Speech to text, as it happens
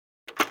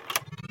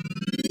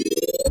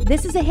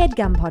This is a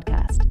HeadGum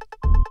podcast.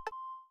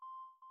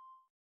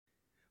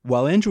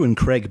 While Andrew and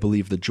Craig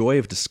believe the joy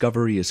of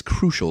discovery is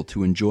crucial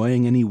to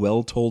enjoying any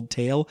well-told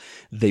tale,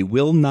 they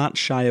will not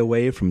shy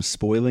away from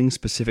spoiling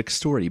specific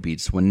story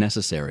beats when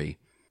necessary.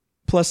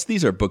 Plus,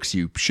 these are books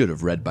you should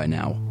have read by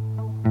now.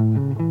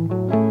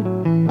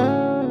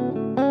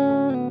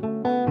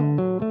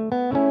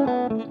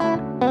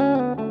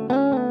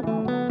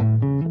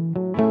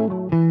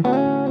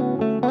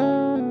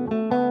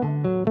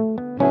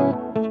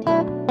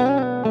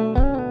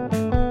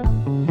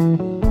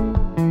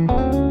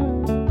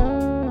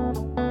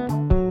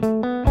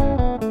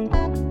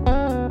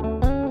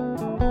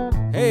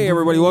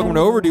 Welcome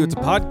to Overdue. It's a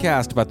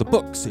podcast about the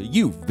books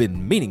you've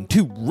been meaning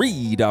to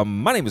read.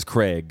 My name is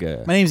Craig.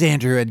 My name's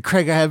Andrew, and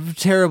Craig, I have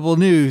terrible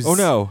news. Oh,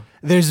 no.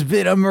 There's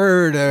been a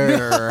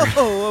murder.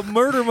 Oh, a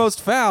murder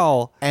most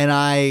foul. And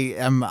I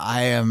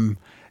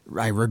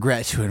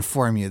regret to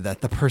inform you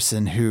that the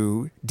person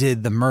who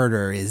did the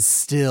murder is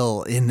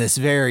still in this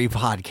very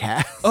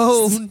podcast.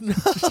 Oh,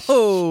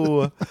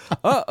 no.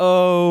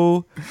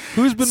 Uh-oh.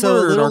 Who's been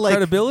murdered? Our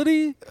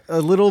credibility? A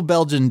little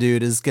Belgian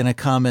dude is going to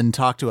come and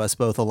talk to us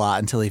both a lot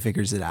until he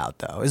figures it out,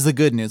 though, is the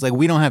good news. Like,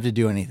 we don't have to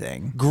do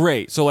anything.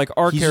 Great. So, like,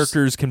 our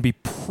characters can be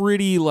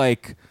pretty,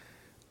 like,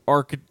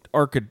 I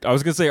was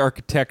going to say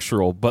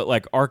architectural, but,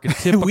 like,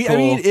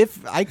 archetypical.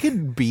 If I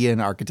could be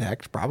an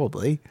architect,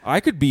 probably.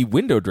 I could be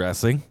window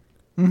dressing.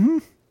 Mm-hmm.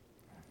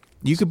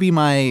 You could be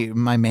my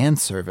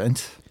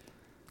manservant.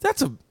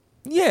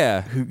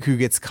 Yeah. Who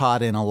gets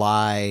caught in a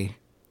lie,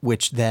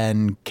 which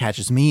then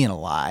catches me in a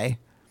lie,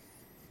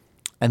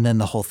 and then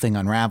the whole thing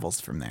unravels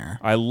from there.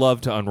 I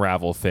love to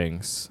unravel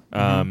things.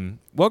 Welcome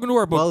to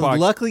our book. Well,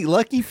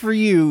 lucky for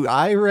you,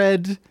 I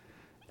read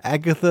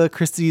Agatha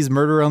Christie's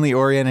Murder on the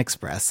Orient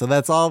Express, so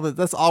that's all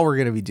we're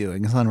going to be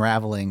doing is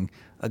unraveling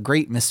a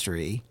great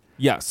mystery.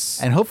 Yes.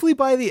 And hopefully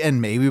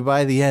maybe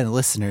by the end,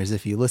 listeners,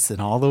 if you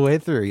listen all the way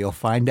through, you'll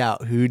find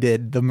out who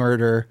did the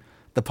murder,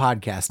 the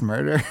podcast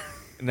murder.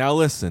 Now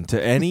listen, to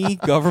any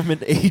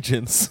government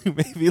agents who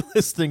may be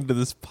listening to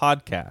this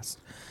podcast,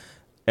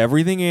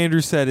 everything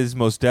Andrew said is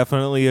most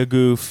definitely a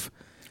goof.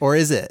 Or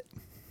is it?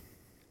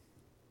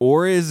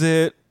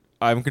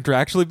 I'm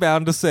contractually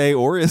bound to say,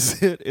 or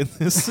is it in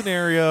this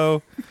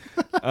scenario?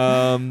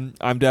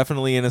 I'm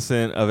definitely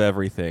innocent of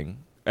everything.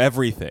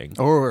 Everything.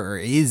 Or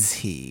is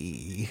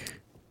he?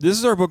 This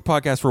is our book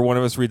podcast where one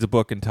of us reads a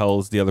book and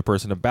tells the other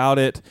person about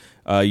it.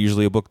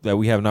 Usually a book that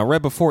we have not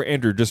read before.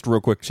 Andrew, just a real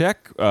quick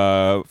check.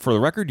 For the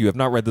record, you have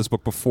not read this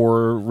book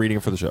before reading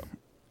it for the show.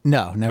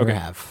 No, never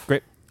have.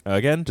 Great.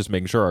 Again, just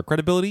making sure our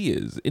credibility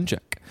is in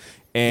check.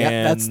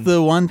 And that's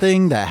the one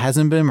thing that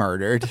hasn't been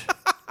murdered.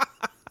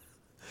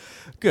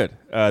 Good.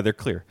 They're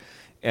clear.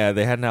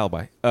 They had an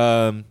alibi.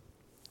 And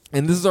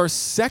this is our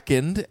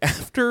second,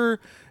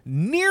 after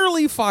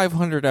nearly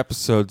 500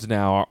 episodes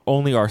now,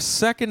 only our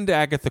second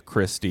Agatha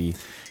Christie.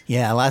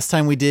 Yeah, last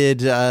time we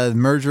did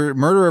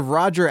Murder of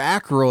Roger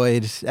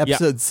Ackroyd,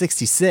 episode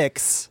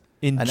 66.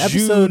 In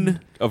June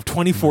of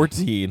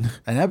 2014.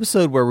 An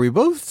episode where we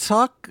both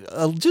talk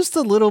just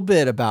a little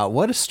bit about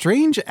what a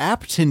strange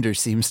app Tinder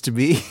seems to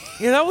be.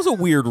 Yeah, that was a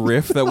weird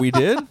riff that we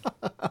did.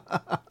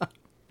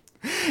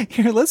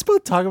 Here, let's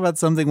both talk about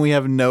something we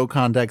have no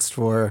context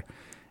for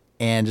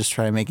and just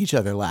try to make each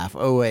other laugh.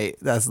 Oh, wait,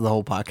 that's the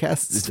whole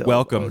podcast. It's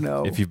welcome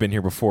if you've been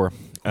here before.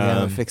 We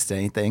haven't fixed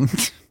anything.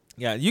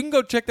 Yeah, you can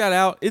go check that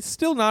out. It's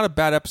still not a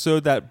bad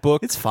episode, that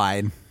book. It's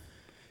fine.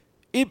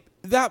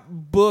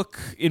 That book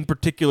in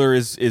particular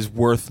is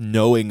worth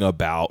knowing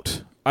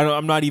about.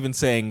 I'm not even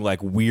saying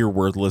like we're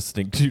worth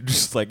listening to,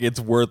 just like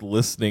it's worth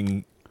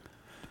listening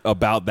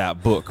about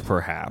that book,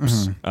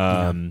 perhaps.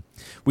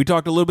 We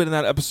talked a little bit in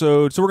that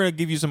episode, so we're going to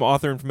give you some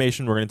author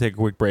information. We're going to take a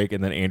quick break,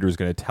 and then Andrew's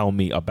going to tell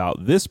me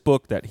about this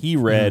book that he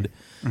read.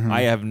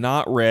 I have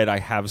not read. I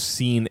have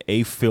seen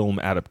a film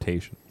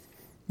adaptation.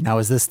 Now,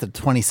 is this the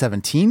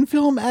 2017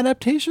 film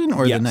adaptation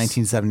or the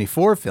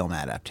 1974 film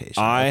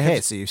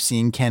adaptation? So you've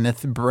seen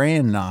Kenneth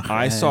Branagh.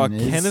 I saw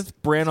Kenneth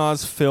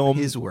Branagh's film.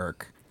 His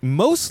work.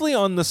 Mostly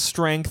on the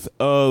strength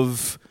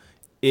of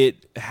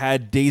it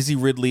had Daisy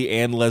Ridley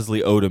and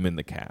Leslie Odom in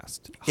the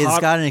cast. It's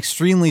got an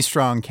extremely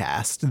strong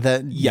cast.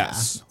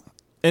 Yes.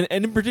 And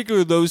in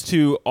particular, those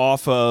two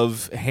off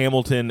of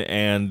Hamilton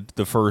and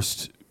the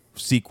first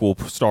sequel,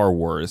 Star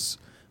Wars,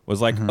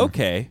 was like,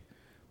 okay,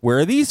 where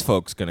are these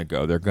folks going to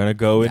go? They're going to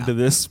go into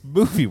this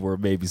movie where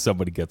maybe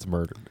somebody gets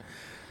murdered.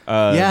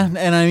 And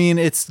I mean,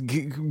 it's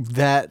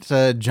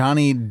that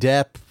Johnny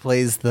Depp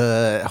plays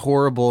the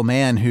horrible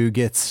man who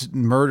gets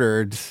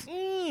murdered.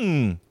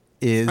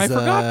 I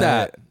forgot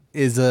that.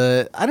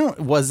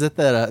 Was it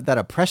that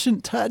a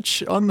prescient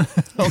touch on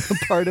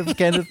the part of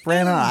Kenneth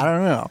Branagh? I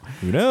don't know.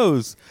 Who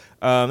knows?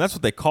 That's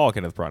what they call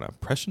Kenneth Branagh,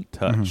 prescient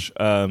touch.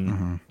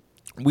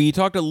 We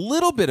talked a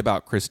little bit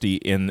about Christie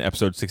in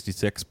episode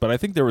 66, but I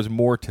think there was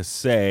more to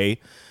say.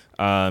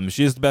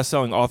 She is the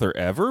best-selling author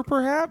ever,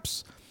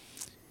 perhaps.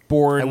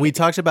 born. And we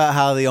talked about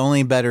how the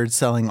only better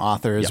selling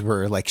authors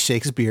were like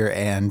Shakespeare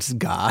and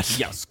God.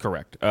 Yes,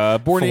 correct.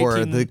 Born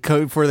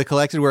for the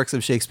collected works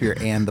of Shakespeare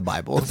and the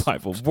Bible.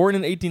 Born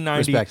in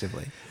 1890,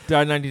 respectively.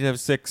 Died in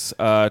 1976.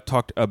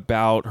 Talked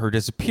about her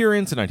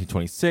disappearance in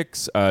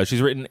 1926.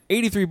 She's written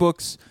 83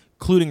 books,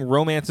 including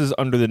romances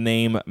under the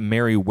name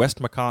Mary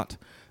Westmacott.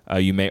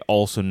 You may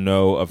also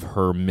know of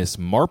her Miss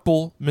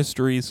Marple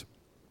mysteries.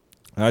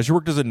 She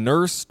worked as a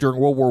nurse during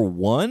World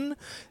War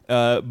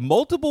I.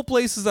 Multiple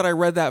places that I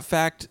read that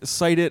fact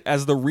cite it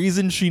as the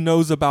reason she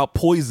knows about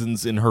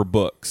poisons in her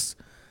books.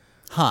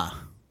 Huh.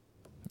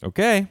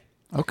 Okay.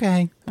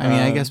 I mean,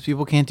 I guess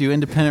people can't do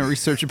independent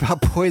research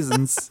about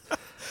poisons.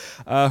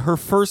 Her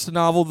first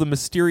novel, The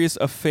Mysterious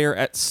Affair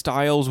at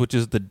Styles, which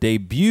is the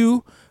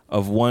debut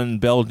of one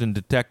Belgian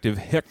detective,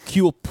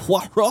 Hercule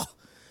Poirot,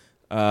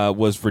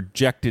 was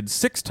rejected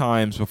 6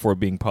 times before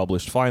being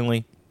published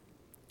finally.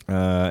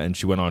 And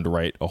she went on to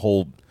write a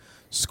whole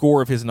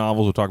score of his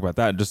novels. We'll talk about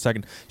that in just a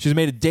second. She's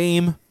made a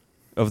dame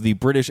of the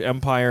British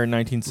Empire in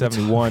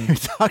 1971. We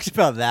talked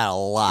about that a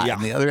lot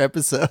in the other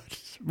episode.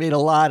 Made a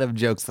lot of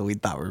jokes that we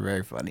thought were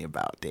very funny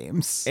about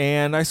dames.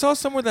 And I saw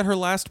somewhere that her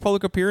last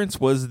public appearance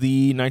was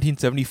the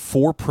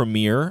 1974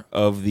 premiere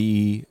of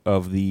the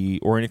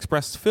Orient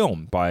Express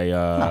film by,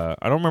 I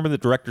don't remember the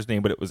director's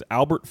name, but it was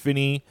Albert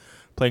Finney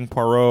playing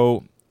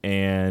Poirot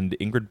and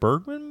Ingrid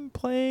Bergman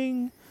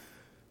playing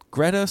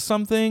Greta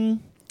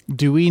something.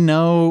 Do we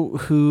know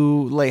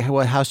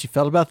how she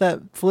felt about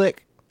that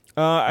flick?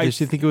 Did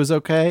she think it was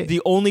okay?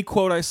 The only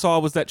quote I saw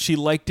was that she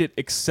liked it,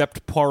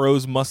 except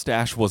Poirot's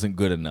mustache wasn't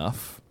good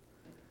enough.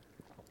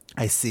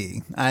 I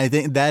see. I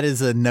think that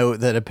is a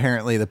note that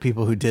apparently the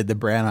people who did the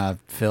Branagh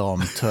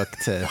film took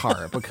to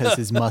heart because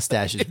his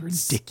mustache is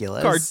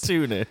ridiculous.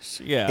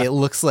 Cartoonish, yeah. It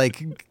looks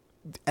like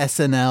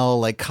SNL,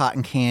 like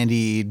cotton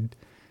candy,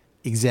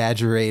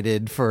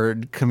 exaggerated for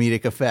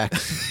comedic effect.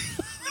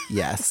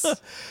 Yes.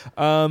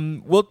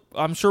 Well,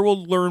 I'm sure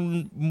we'll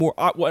learn more.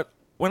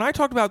 When I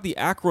talked about the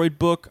Aykroyd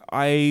book,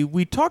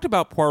 we talked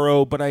about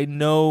Poirot, but I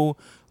know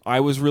I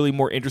was really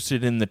more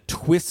interested in the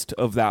twist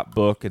of that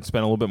book and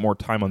spent a little bit more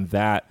time on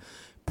that.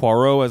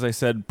 Poirot, as I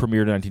said,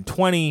 premiered in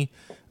 1920.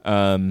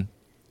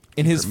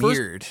 In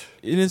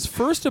his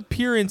first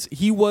appearance,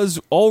 he was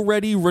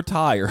already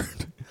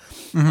retired.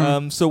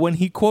 Mm-hmm. So when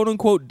he quote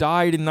unquote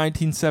died in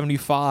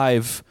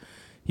 1975,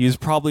 he was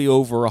probably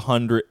over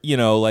 100. You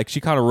know, like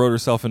she kind of wrote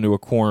herself into a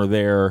corner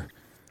there.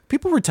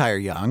 People retire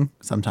young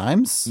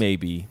sometimes.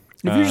 Maybe.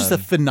 If you're just a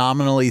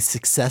phenomenally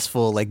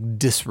successful like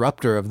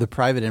disruptor of the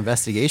private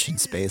investigation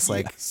space,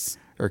 like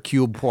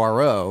Hercule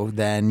Poirot,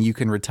 then you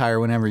can retire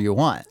whenever you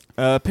want.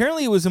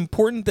 Apparently, it was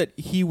important that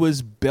he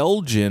was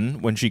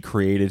Belgian when she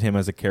created him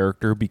as a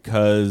character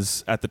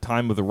because at the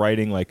time of the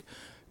writing, like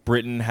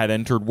Britain had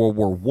entered World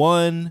War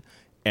I,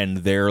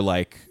 and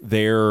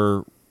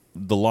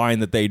the line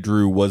that they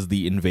drew was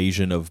the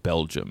invasion of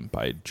Belgium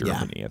by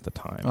Germany at the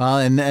time. Well,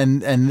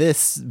 and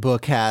this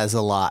book has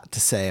a lot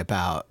to say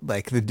about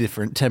like the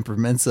different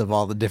temperaments of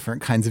all the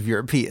different kinds of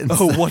Europeans.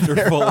 Oh,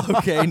 wonderful.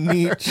 Okay,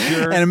 neat.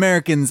 Sure. And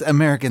Americans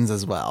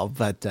as well.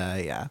 But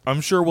yeah. I'm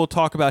sure we'll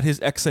talk about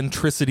his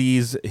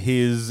eccentricities,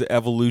 his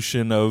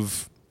evolution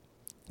of,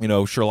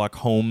 Sherlock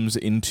Holmes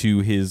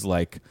into his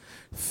like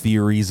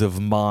theories of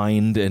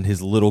mind and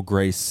his little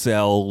gray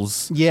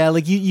cells. Yeah,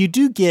 like you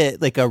do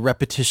get like a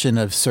repetition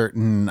of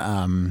certain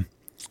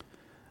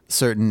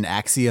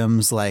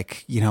axioms,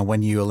 like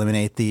when you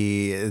eliminate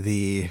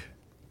the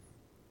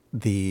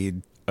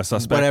a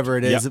suspect, whatever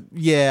it is,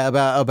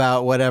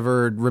 about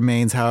whatever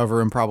remains,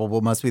 however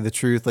improbable, must be the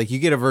truth. Like you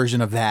get a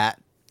version of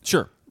that,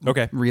 sure,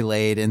 okay,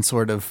 relayed and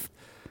sort of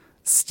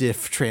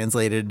stiff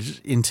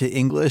translated into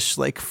English,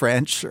 like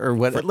French or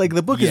what. Like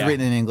the book is written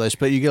in English,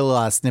 but you get a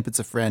lot of snippets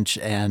of French,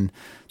 and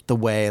the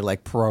way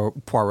like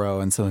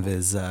Poirot and some of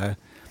his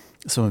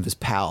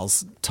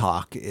pals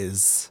talk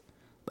is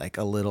like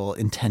a little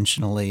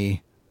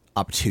intentionally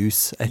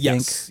obtuse. I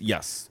think,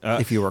 yes,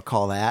 if you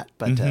recall that.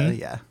 But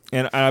yeah,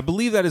 and I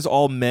believe that is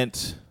all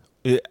meant.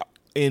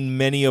 In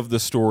many of the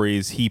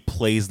stories, he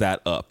plays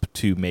that up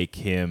to make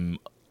him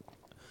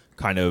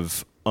kind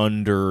of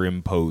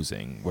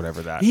under-imposing,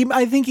 whatever that.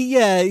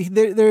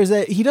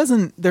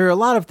 There are a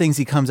lot of things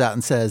he comes out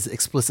and says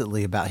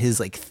explicitly about his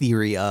like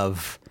theory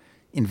of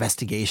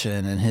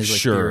investigation and his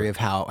like theory of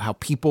how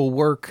people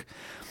work.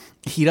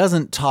 He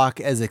doesn't talk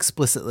as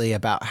explicitly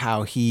about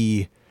how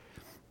he's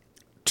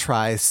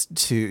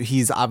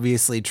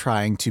obviously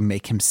trying to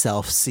make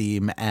himself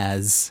seem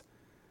as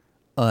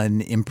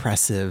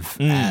unimpressive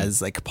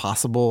as like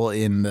possible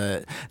in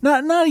the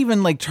not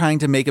even like trying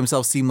to make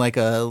himself seem like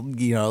a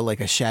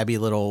shabby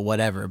little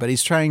whatever, but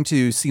he's trying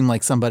to seem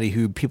like somebody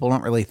who people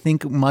don't really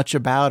think much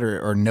about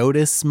or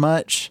notice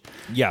much.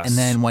 Yes. And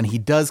then when he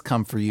does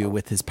come for you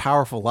with his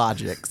powerful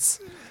logics,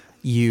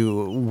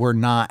 you were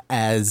not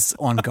as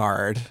on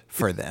guard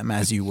for them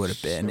as you would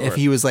have been if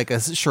he was like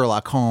a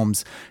Sherlock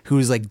Holmes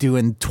who's like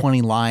doing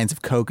 20 lines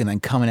of coke and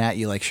then coming at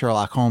you like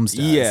Sherlock Holmes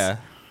does. Yeah.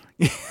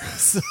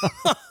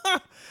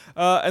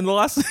 And the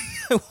last thing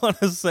I want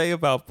to say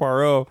about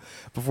Poirot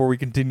before we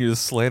continue to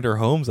slander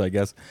Holmes, I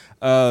guess,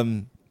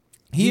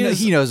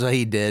 he knows what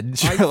he did,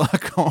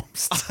 Sherlock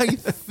Holmes. I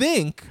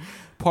think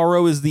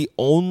Poirot is the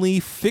only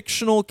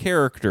fictional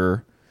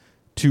character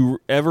to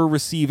ever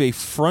receive a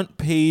front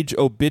page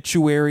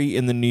obituary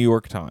in the New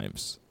York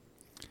Times.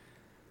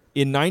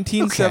 In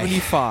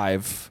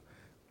 1975,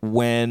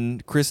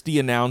 when Christie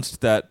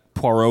announced that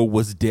Poirot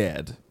was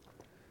dead,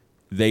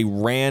 they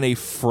ran a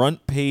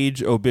front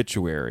page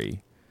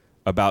obituary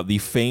about the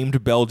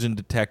famed Belgian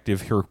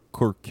detective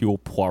Hercule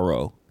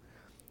Poirot,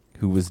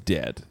 who was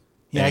dead.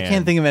 Yeah, I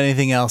can't think of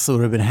anything else that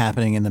would have been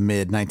happening in the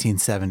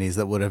mid-1970s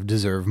that would have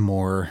deserved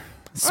more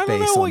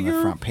space on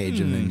the front page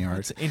of the New York.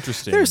 It's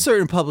interesting. There are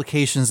certain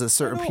publications that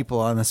certain people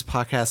on this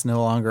podcast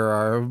no longer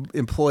are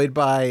employed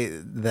by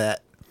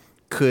that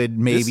could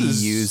maybe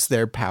use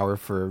their power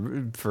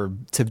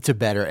to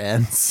better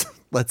ends,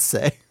 let's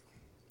say.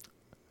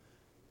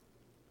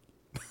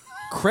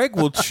 Craig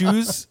will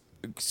choose,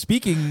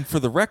 speaking for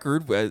the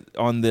record,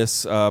 on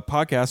this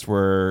podcast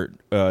where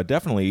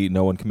definitely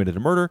no one committed a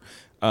murder,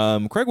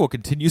 Craig will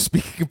continue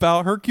speaking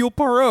about Hercule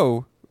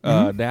Poirot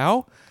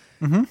now.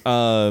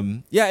 Mm-hmm.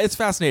 Yeah, it's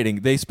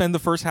fascinating. They spend the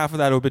first half of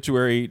that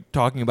obituary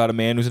talking about a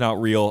man who's not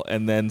real,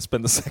 and then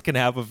spend the second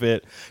half of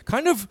it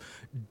kind of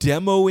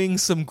demoing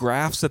some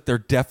graphs that they're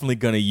definitely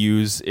going to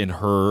use in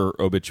her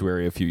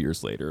obituary a few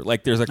years later.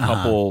 Like there's a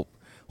couple,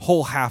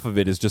 whole half of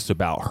it is just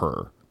about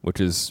her, which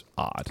is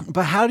odd.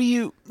 But how do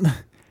you,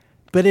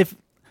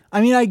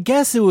 I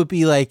guess it would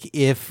be like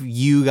if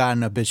you got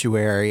an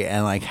obituary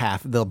and like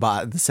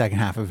the second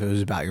half of it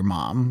was about your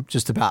mom,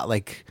 just about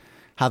like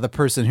how the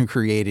person who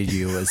created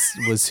you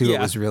was who it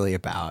was really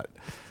about.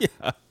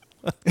 Yeah.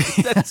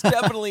 That's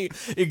definitely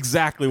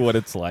exactly what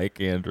it's like,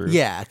 Andrew.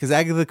 Yeah, because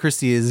Agatha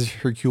Christie is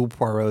Hercule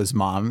Poirot's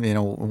mom in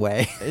a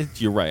way.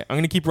 You're right. I'm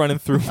going to keep running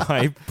through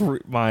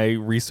my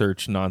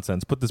research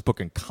nonsense. Put this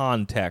book in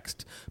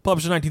context.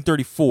 Published in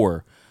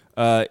 1934.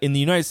 In the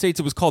United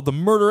States, it was called The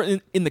Murder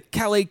in the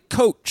Calais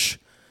Coach.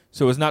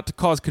 So as not to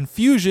cause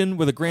confusion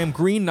with a Graham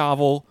Greene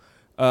novel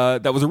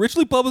that was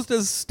originally published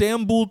as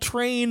Istanbul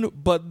Train,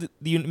 but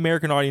the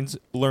American audience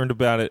learned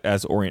about it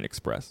as Orient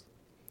Express.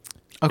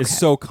 Okay. It's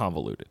so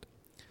convoluted.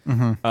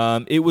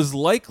 Mm-hmm. It was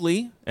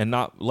likely, and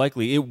not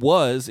likely, it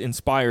was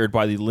inspired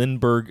by the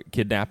Lindbergh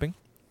kidnapping,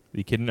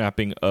 the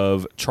kidnapping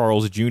of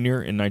Charles Jr.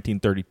 in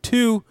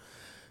 1932.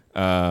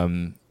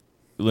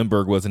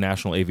 Lindbergh was a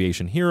national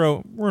aviation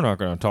hero. We're not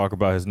going to talk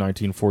about his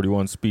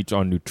 1941 speech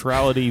on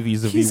neutrality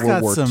vis-a-vis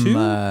World War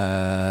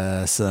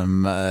II.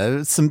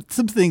 Some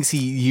things he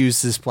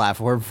used his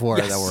platform for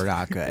that were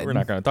not good. We're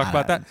not going to talk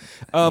about that.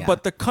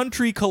 But the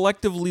country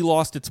collectively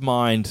lost its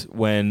mind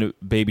when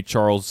baby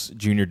Charles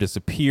Jr.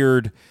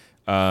 disappeared.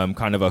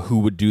 Kind of a who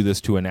would do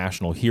this to a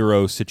national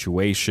hero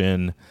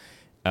situation.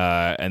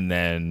 And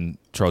then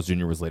Charles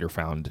Jr. was later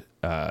found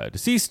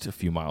deceased a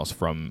few miles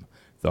from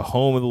the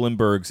home of the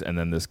Lindberghs, and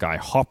then this guy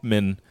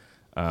Hoffman,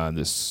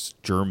 this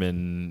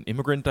German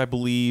immigrant, I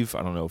believe.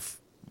 I don't know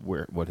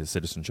what his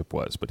citizenship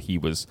was, but he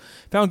was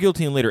found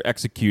guilty and later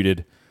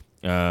executed.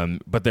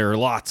 But there are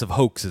lots of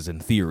hoaxes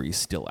and theories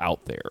still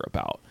out there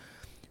about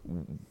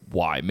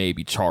why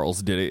maybe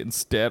Charles did it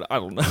instead. I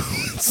don't know.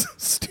 It's so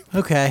stupid.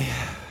 Okay,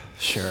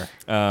 sure.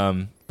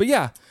 But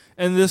yeah,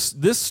 and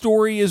this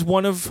story is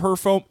one of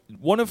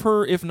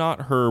her, if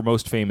not her,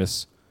 most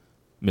famous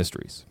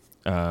mysteries.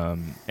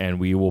 And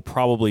we will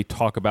probably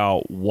talk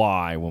about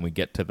why when we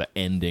get to the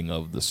ending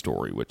of the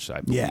story, which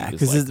I believe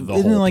is like the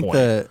whole point.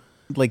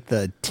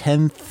 The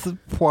 10th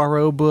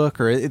Poirot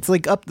book, or it's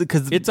like up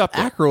because it's up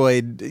there.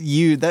 Aykroyd.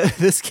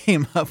 This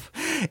came up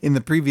in the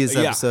previous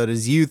episode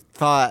as you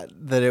thought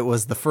that it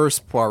was the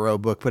first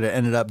Poirot book, but it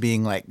ended up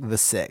being like the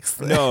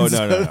 6th. No.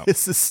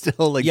 This is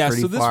still like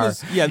pretty far.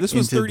 This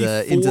was 34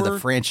 into the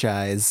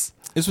franchise.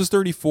 This was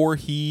 34.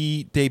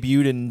 He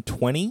debuted in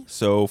 20,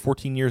 so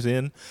 14 years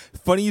in.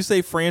 Funny you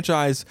say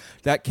franchise.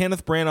 That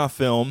Kenneth Branagh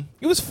film,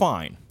 it was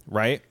fine,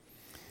 right?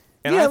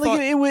 And yeah,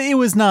 it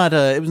was not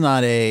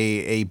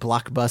a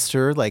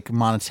blockbuster like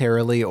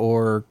monetarily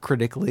or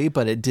critically,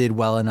 but it did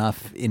well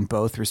enough in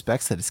both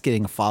respects that it's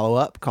getting a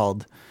follow-up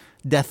called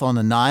Death on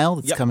the Nile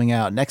that's coming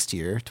out next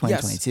year,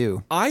 2022.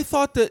 Yes. I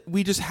thought that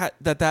we just had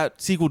that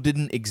sequel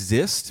didn't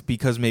exist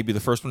because maybe the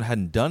first one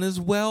hadn't done as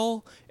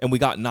well and we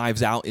got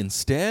Knives Out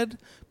instead.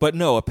 But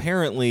no,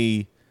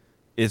 apparently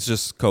it's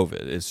just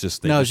COVID. It's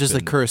just a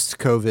cursed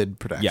COVID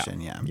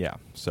production. Yeah.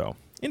 So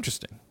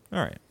interesting. All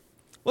right.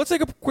 Let's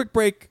take a quick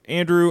break,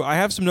 Andrew. I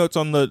have some notes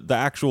on the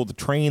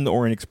train, the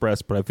Orient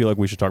Express, but I feel like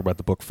we should talk about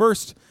the book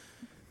first.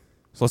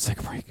 So let's take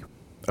a break.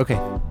 Okay.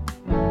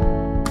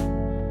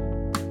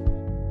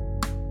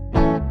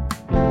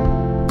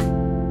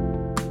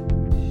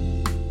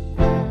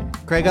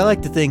 Craig, I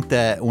like to think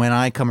that when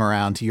I come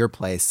around to your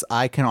place,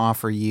 I can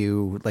offer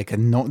you like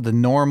the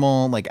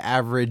normal, like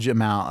average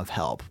amount of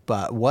help.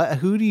 But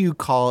who do you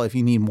call if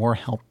you need more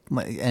help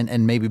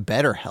and maybe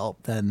better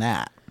help than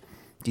that?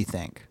 Do you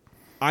think?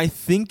 I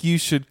think you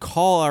should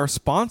call our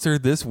sponsor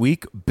this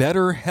week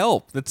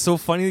BetterHelp. That's so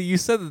funny that you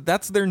said that.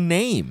 That's their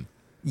name.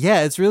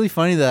 Yeah, it's really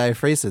funny that I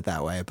phrased it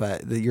that way,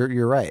 but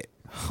you're right.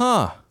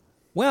 Huh.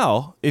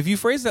 Well, if you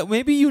phrase that,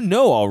 maybe you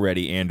know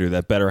already, Andrew,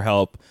 that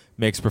BetterHelp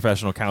makes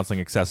professional counseling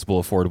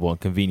accessible, affordable,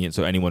 and convenient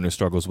so anyone who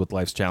struggles with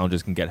life's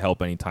challenges can get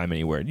help anytime,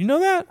 anywhere. Do you know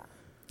that?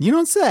 You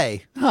don't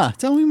say. Huh,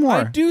 tell me more.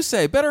 I do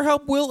say.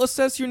 BetterHelp will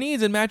assess your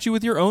needs and match you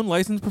with your own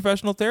licensed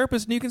professional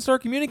therapist, and you can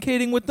start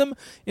communicating with them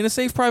in a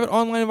safe, private,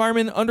 online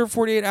environment in under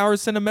 48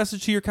 hours. Send a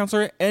message to your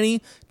counselor at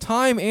any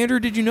time. Andrew,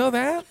 did you know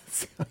that?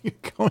 You're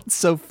going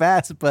so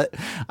fast, but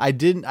I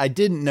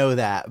didn't know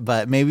that.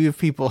 But maybe if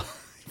people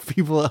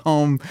at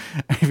home,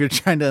 if you're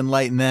trying to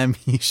enlighten them,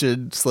 you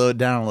should slow it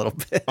down a little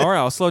bit. All right,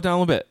 I'll slow it down a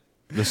little bit.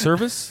 The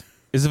service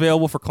is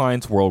available for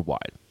clients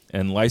worldwide,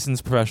 and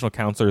licensed professional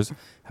counselors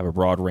have a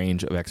broad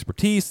range of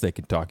expertise. They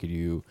can talk to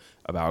you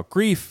about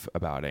grief,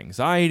 about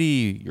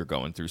anxiety. You're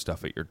going through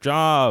stuff at your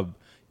job.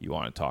 You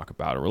want to talk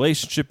about a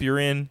relationship you're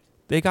in.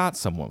 They got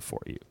someone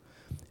for you.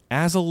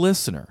 As a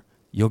listener,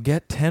 you'll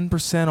get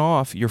 10%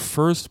 off your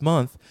first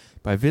month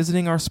by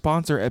visiting our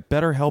sponsor at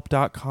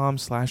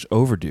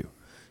betterhelp.com/overdue.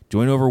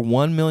 Join over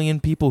 1 million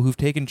people who've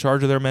taken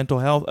charge of their mental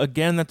health.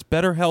 Again, that's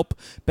BetterHelp,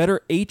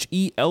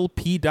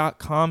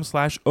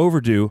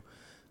 betterhelp.com/overdue.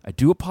 I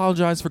do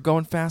apologize for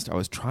going fast. I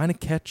was trying to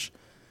catch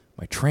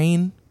my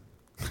train.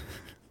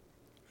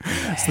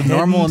 It's the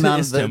normal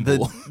amount of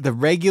the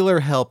regular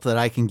help that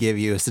I can give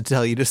you is to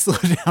tell you to slow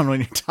down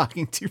when you're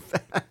talking too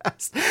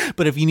fast.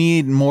 But if you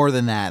need more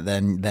than that,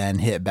 then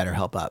hit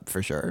BetterHelp up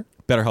for sure.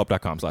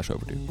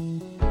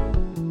 BetterHelp.com/overdue.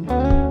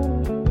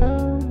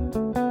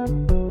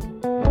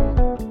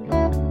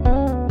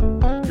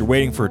 You're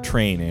waiting for a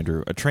train,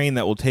 Andrew. A train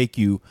that will take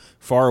you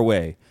far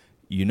away.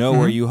 You know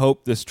where you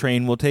hope this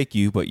train will take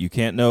you, but you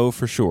can't know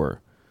for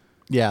sure.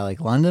 Yeah, like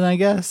London, I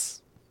guess.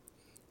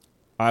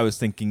 I was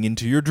thinking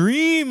into your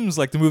dreams,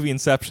 like the movie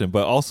Inception,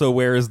 but also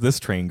where is this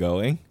train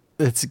going?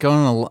 It's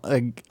going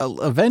to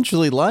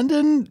eventually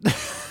London.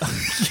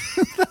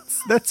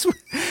 That's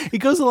it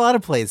goes a lot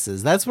of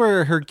places. That's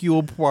where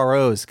Hercule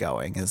Poirot is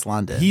going, is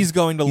London. He's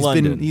going to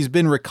London. He's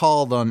been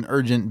recalled on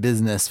urgent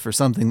business for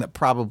something that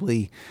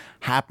probably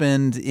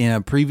happened in a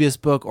previous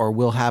book or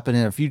will happen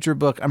in a future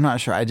book. I'm not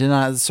sure. I did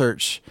not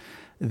search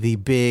the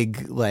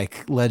big,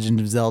 like, Legend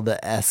of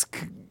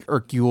Zelda-esque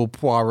Hercule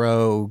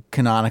Poirot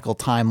canonical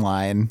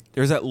timeline.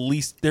 There's that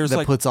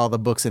like puts all the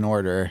books in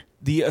order.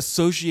 The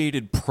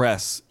Associated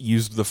Press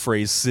used the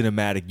phrase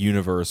cinematic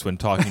universe when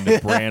talking to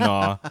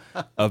Branagh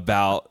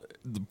about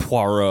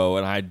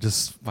Poirot,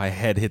 and my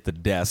head hit the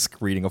desk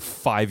reading a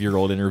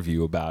 5-year-old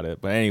interview about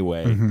it. But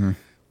anyway,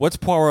 what's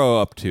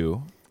Poirot up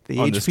to the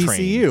on HPCU? This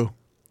train?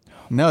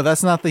 No,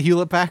 that's not the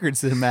Hewlett-Packard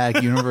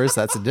cinematic universe.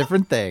 That's a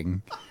different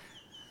thing.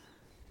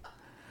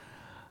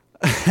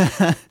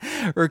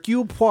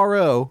 Hercule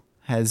Poirot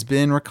has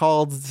been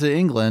recalled to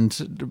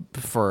England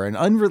for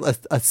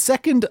a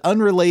second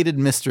unrelated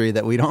mystery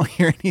that we don't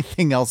hear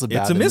anything else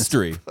about. It's a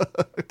mystery.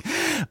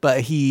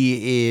 But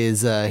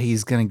he's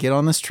going to get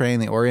on this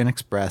train, the Orient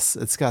Express.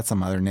 It's got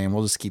some other name.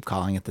 We'll just keep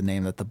calling it the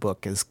name that the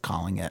book is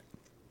calling it.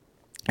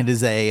 It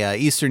is a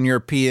Eastern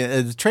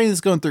European the train is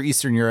going through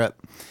Eastern Europe.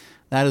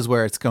 That is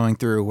where it's going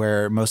through,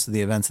 where most of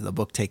the events of the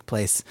book take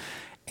place.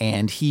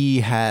 And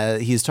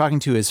he's talking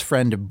to his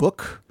friend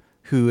Book,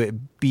 who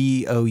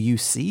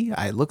Bouc.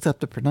 I looked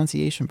up the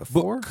pronunciation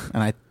before, Book.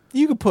 and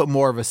you could put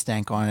more of a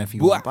stank on it if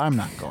you want, but I'm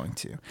not going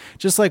to.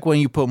 Just like when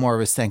you put more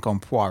of a stank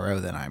on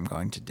Poirot than I'm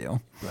going to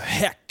do.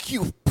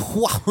 Hercule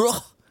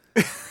Poirot.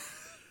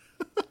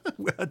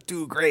 We're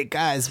two great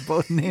guys,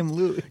 both named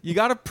Louis. You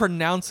got to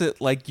pronounce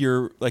it like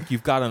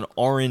you've got an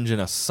orange in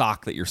a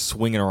sock that you're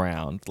swinging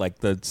around. Like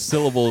the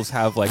syllables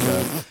have like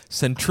a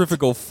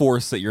centrifugal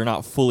force that you're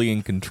not fully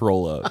in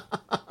control of.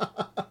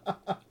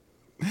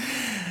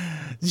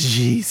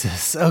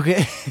 Jesus.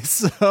 Okay.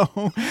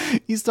 So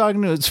he's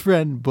talking to his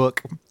friend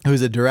Book,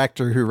 who's a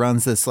director who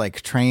runs this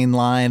like train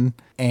line,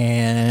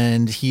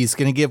 and he's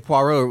going to give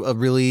Poirot a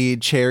really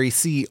cherry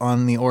seat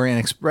on the Orient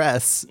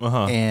Express.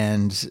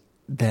 And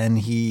then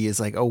he is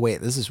like, oh,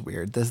 wait, this is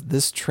weird.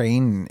 This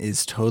train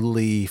is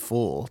totally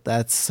full.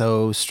 That's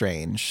so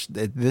strange.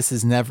 This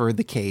is never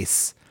the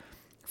case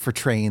for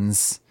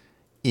trains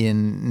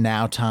in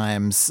now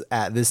times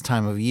at this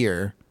time of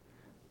year.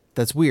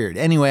 That's weird.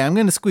 Anyway, I'm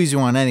going to squeeze you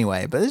on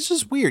anyway, but it's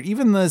just weird.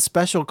 Even the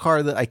special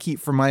car that I keep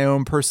for my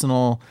own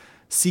personal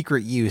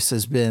secret use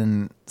has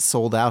been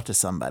sold out to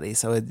somebody.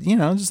 So,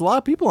 there's a lot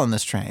of people on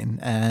this train.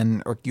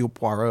 And Hercule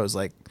Poirot is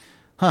like,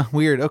 huh,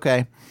 weird.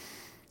 Okay.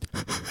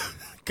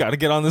 Got to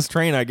get on this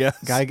train, I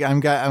guess. I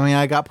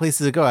got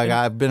places to go.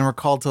 I've been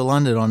recalled to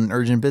London on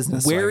urgent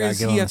business. Where is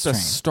he at the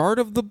start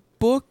of the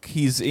book?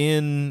 He's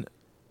in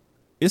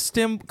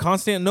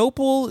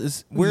Constantinople.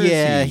 Is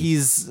he?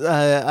 He's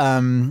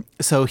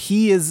so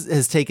he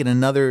has taken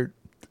another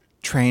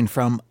train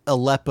from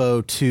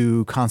Aleppo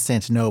to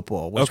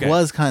Constantinople, which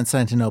was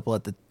Constantinople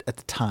at the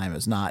time. It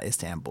was not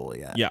Istanbul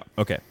yet. Yeah.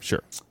 Okay.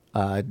 Sure.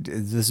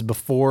 This is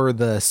before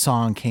the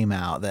song came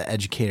out that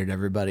educated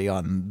everybody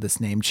on this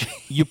name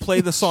change. You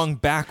play the song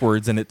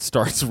backwards and it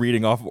starts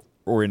reading off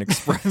Orient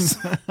Express.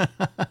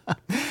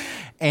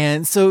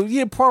 And so,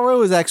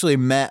 Poirot has actually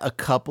met a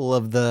couple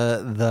of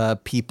the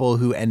people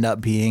who end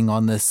up being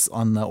on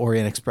the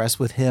Orient Express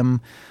with him,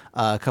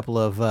 a couple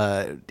of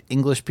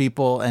English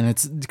people, and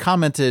it's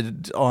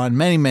commented on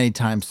many, many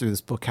times through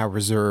this book how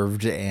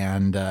reserved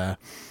and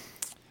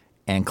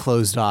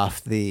closed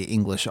off the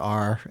English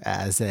are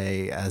as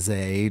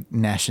a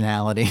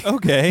nationality.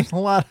 Okay. A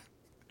lot.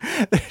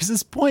 There's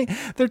this point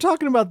they're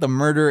talking about the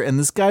murder, and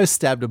this guy was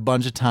stabbed a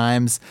bunch of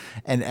times,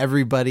 and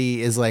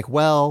everybody is like,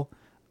 well,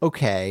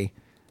 okay.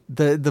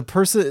 The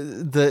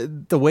person,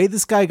 the way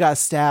this guy got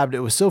stabbed,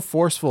 it was so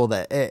forceful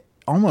that it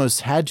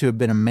almost had to have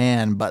been a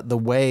man, but the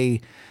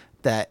way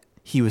that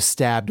he was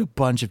stabbed a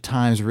bunch of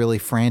times really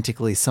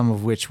frantically, some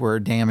of which were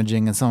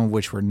damaging and some of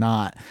which were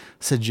not,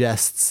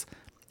 suggests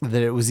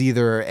that it was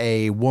either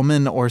a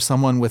woman or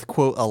someone with,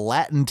 quote, a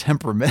Latin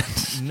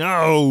temperament.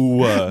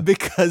 No,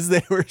 because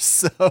they were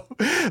so,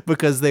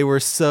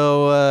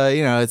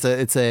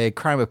 it's a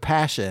crime of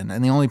passion,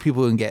 and the only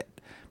people who can get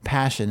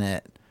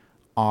passionate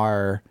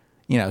are,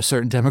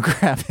 certain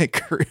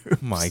demographic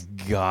groups. My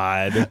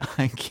God.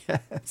 I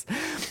guess.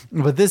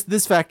 But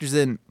this factors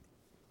in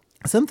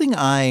something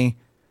I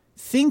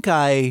think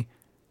I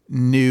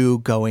knew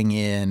going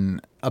in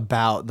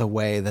about the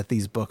way that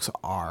these books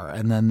are,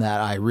 and then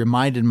that I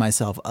reminded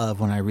myself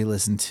of when I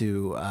re-listened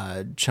to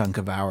a chunk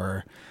of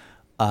our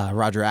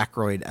Roger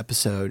Ackroyd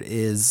episode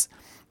is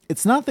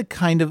it's not the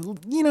kind of,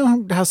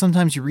 how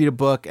sometimes you read a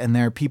book and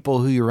there are people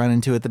who you run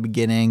into at the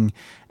beginning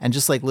and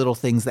just like little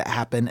things that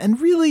happen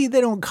and really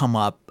they don't come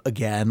up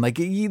again. Like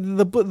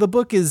the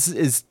book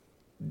is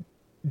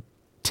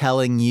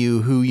telling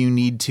you who you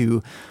need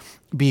to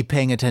be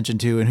paying attention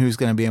to and who's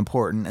going to be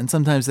important. And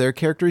sometimes there are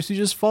characters who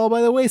just fall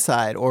by the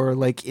wayside or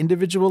like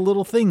individual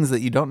little things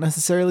that you don't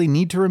necessarily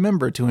need to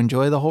remember to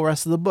enjoy the whole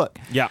rest of the book.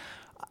 Yeah.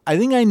 I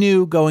think I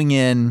knew going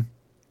in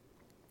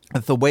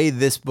that the way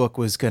this book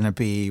was going to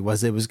be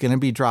was it was going to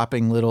be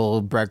dropping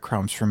little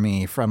breadcrumbs for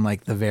me from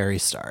like the very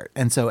start.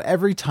 And so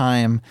every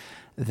time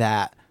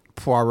that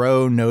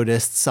Poirot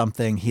noticed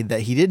something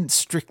that he didn't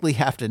strictly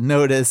have to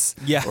notice,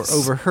 yes, or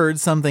overheard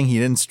something he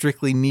didn't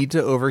strictly need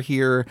to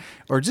overhear,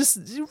 or just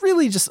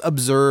really just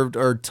observed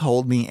or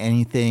told me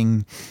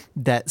anything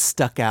that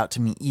stuck out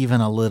to me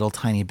even a little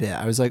tiny bit,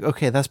 I was like,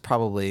 okay, that's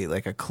probably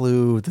like a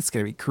clue that's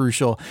going to be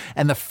crucial.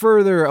 And the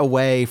further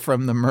away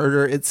from the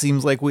murder it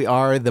seems like we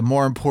are, the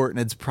more important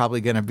it's probably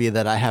going to be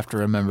that I have to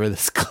remember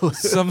this clue.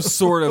 Some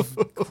sort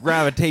of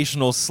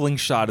gravitational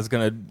slingshot is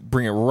going to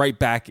bring it right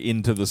back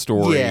into the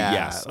story. Yeah,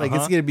 yes. Like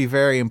it's going to be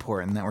very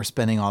important that we're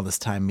spending all this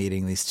time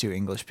meeting these two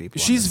English people.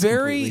 She's on this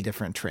very completely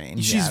different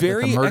train. She's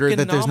very the murder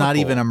economical. That there's not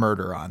even a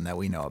murder on that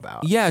we know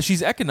about. Yeah,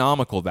 she's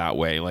economical that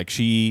way. Like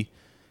she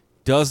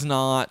does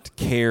not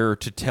care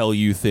to tell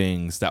you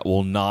things that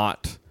will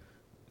not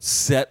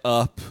set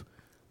up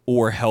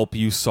or help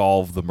you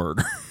solve the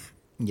murder.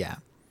 Yeah.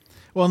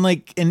 Well, and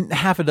like in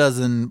half a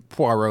dozen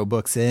Poirot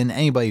books in,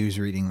 anybody who's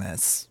reading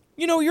this,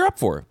 you're up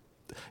for it.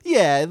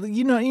 Yeah,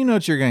 you know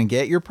what you're going to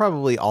get. You're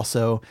probably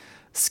also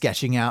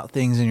sketching out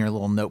things in your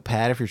little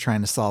notepad if you're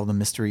trying to solve the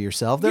mystery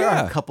yourself. There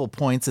are a couple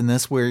points in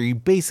this where you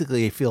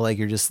basically feel like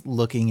you're just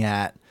looking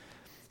at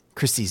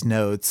Christie's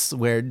notes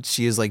where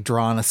she is like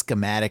drawn a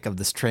schematic of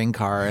this train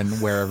car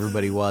and where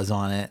everybody was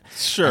on it.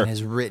 Sure. And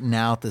has written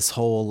out this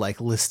whole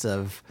like list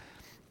of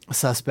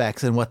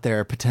suspects and what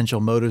their potential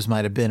motives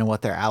might have been and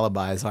what their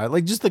alibis are.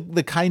 Like just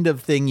the kind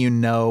of thing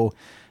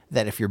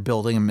that if you're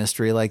building a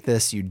mystery like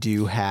this, you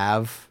do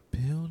have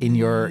in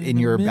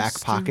your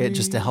back pocket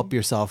just to help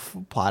yourself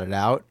plot it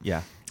out.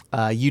 Yeah.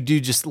 You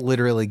do just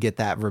literally get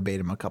that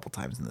verbatim a couple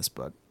times in this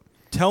book.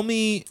 Tell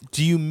me,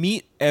 do you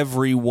meet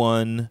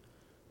everyone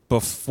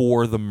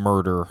before the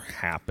murder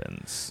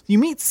happens? You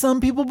meet some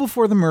people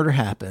before the murder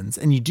happens,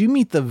 and you do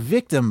meet the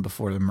victim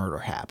before the murder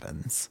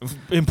happens.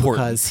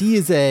 Important. Because he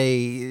is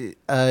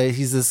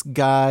he's this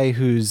guy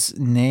whose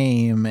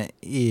name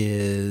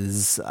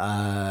is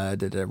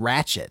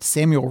Ratchet,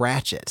 Samuel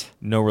Ratchet.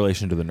 No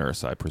relation to the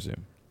nurse, I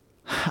presume.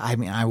 I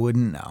mean, I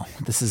wouldn't know.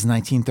 This is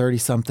 1930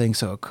 something,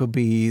 so it could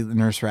be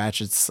Nurse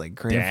Ratchet's like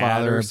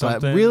grandfather,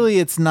 but really,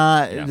 it's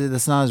not. Yeah.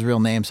 That's not his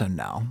real name, so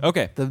no.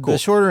 Okay, cool. The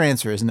shorter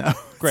answer is no.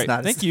 Great,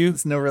 thank you.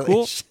 It's no relation.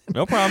 Cool.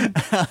 No problem.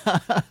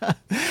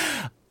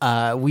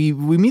 We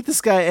meet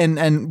this guy,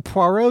 and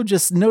Poirot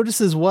just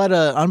notices what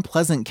an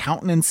unpleasant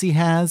countenance he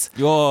has.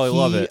 Oh, I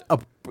love it.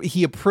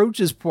 He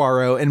approaches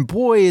Poirot, and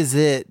boy, is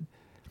it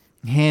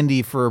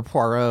handy for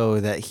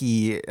Poirot that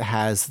he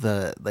has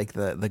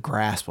the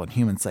grasp on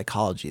human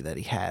psychology that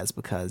he has,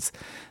 because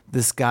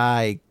this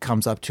guy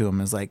comes up to him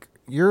and is like,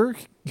 You're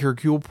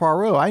Hercule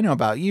Poirot. I know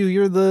about you.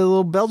 You're the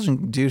little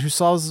Belgian dude who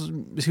solves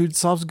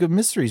good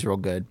mysteries real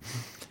good.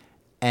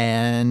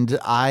 And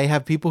I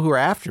have people who are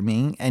after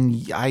me,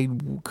 and I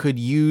could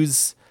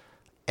use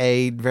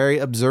a very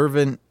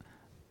observant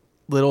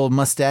little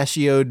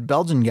mustachioed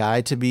Belgian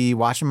guy to be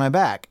watching my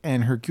back.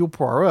 And Hercule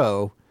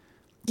Poirot,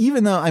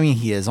 even though, I mean,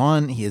 he is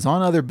on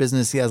other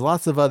business, he has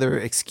lots of other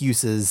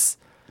excuses,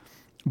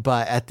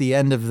 but at the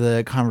end of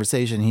the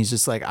conversation, he's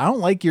just like, I don't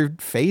like your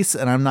face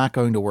and I'm not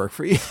going to work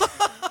for you.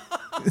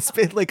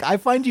 Like, I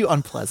find you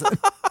unpleasant.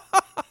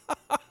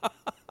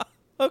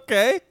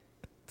 Okay.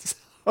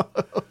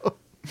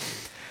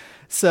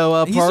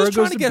 So He's Poirot just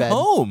trying goes to get bed.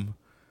 home.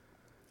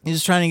 He's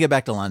just trying to get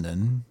back to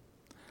London.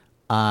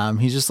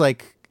 He's just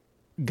like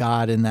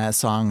God in that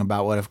song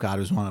about what if God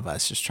was one of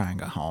us, just trying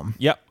to go home.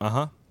 Yep.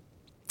 Uh-huh.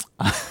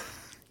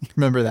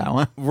 Remember that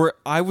one?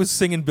 I was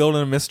singing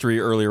 "Building a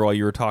Mystery" earlier while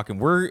you were talking.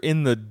 We're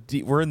in the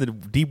deep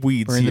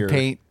weeds. We're in here. the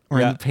paint.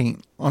 We're in the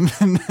paint.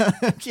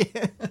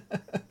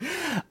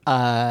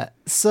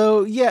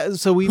 So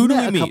we Who do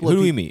met we meet? Who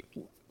do we meet?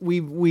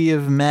 We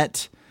have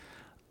met.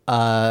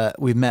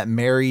 We've met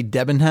Mary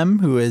Debenham,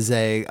 who is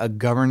a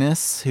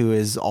governess who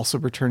is also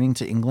returning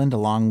to England,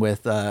 along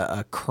with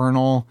a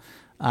colonel.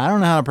 I don't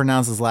know how to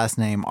pronounce his last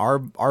name.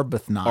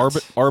 Arbuthnot.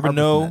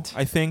 Arbuthnot,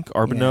 I think.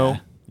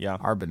 Arbuthnot. Yeah.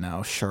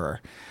 Arbuthnot,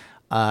 sure.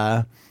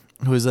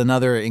 Who is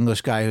another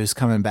English guy who's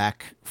coming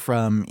back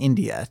from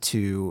India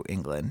to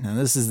England. And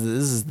this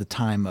is the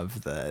time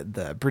of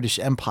the British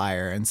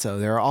Empire, and so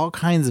there are all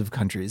kinds of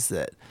countries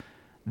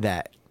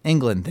that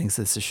England thinks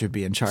this should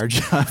be in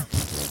charge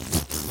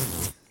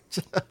of.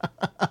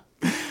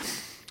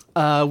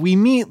 We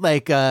meet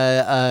like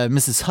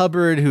Mrs.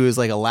 Hubbard, who is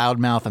like a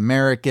loudmouth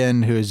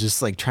American who is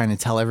just like trying to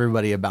tell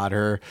everybody about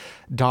her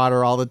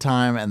daughter all the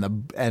time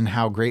and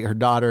how great her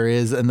daughter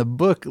is. And the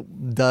book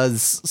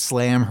does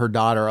slam her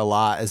daughter a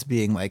lot as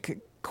being like,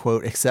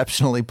 quote,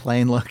 exceptionally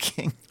plain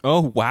looking.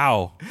 Oh,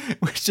 wow.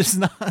 Which is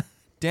not.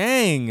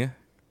 Dang.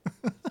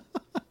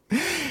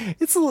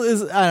 It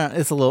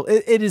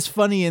is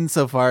funny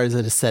insofar as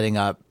it is setting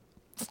up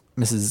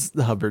Mrs.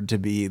 Hubbard to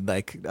be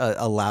like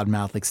a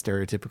loudmouth, like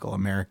stereotypical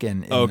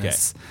American in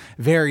this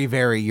very,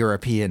 very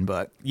European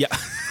book. Yeah.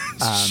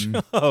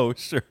 Oh,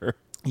 sure.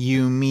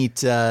 You meet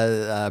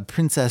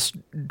Princess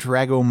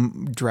Dragomirov.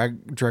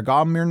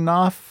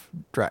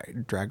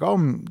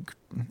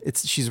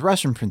 She's a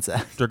Russian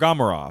princess.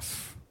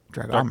 Dragomirov.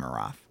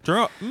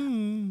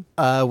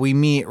 We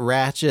meet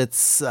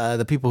Ratchet's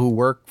the people who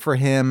work for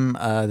him.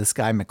 This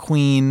guy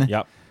McQueen.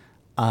 Yep.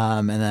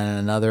 And then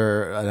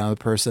another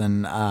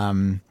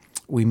person.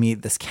 We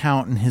meet this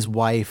count and his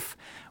wife.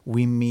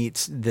 We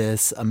meet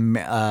this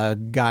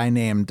guy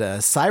named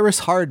Cyrus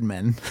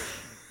Hardman,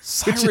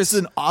 which is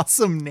an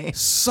awesome name.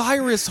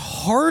 Cyrus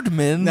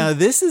Hardman. Now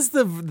this is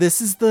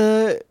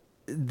the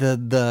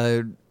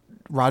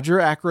Roger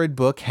Ackroyd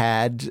book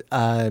had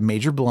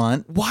Major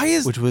Blunt,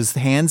 which was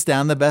hands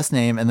down the best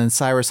name, and then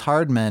Cyrus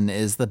Hardman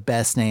is the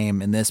best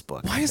name in this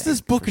book. Why is this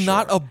book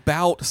not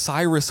about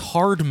Cyrus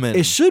Hardman?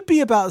 It should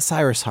be about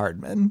Cyrus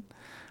Hardman,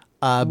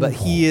 but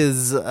he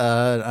is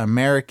an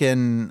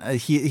American.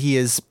 He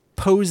is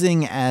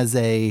posing as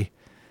he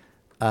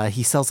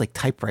sells like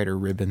typewriter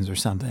ribbons or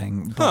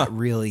something, but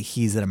really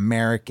he's an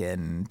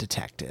American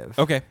detective.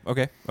 Okay.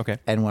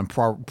 And when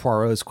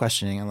Poirot is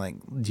questioning, I'm like,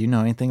 do you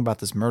know anything about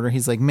this murder?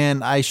 He's like,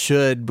 man, I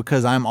should,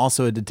 because I'm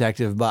also a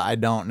detective, but I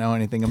don't know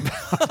anything about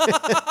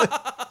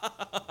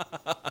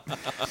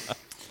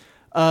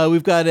it.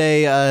 We've got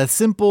a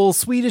simple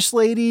Swedish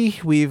lady.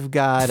 We've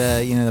got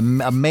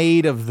a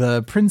maid of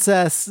the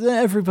princess.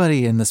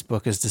 Everybody in this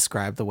book is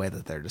described the way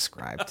that they're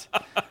described.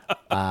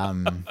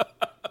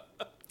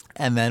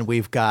 And then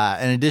we've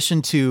got, in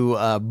addition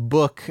to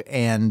Book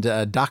and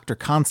Dr.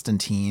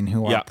 Constantine,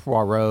 who are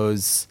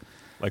Poirot's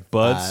like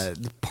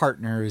buds,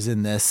 partners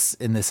in this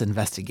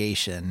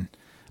investigation,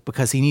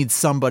 because he needs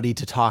somebody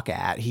to talk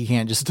at. He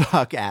can't just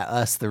talk at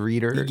us, the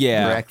reader,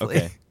 directly.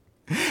 Okay.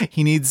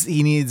 He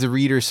needs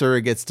reader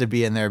surrogates to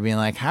be in there being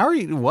like, how are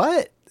you?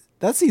 What?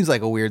 That seems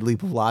like a weird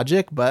leap of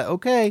logic, but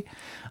okay.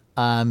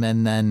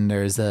 And then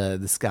there's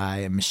this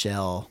guy,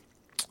 Michelle,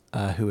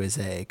 who is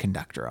a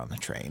conductor on the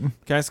train.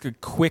 Can I ask a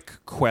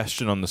quick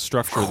question on the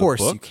structure of the book? Of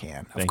course you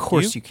can. Of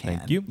course you can.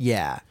 Thank you.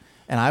 Yeah.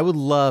 And I would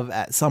love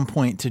at some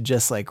point to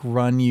just like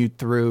run you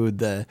through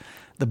the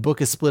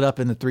book is split up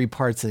into 3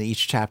 parts and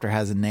each chapter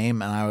has a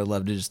name, and I would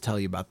love to just tell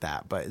you about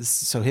that. But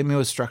so hit me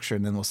with structure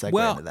and then we'll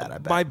segue into that, I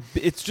bet.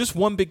 It's just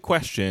one big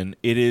question.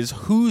 It is,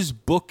 whose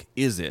book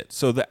is it?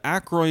 So the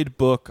Ackroyd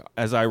book,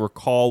 as I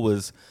recall,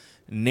 was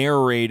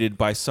narrated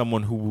by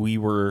someone who we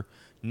were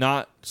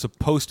not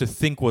supposed to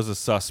think was a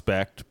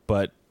suspect,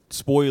 but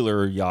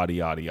spoiler, yada,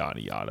 yada,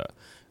 yada, yada.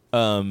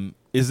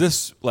 Is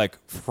this like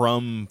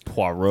from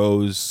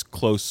Poirot's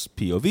close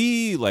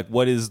POV? Like,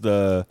 what is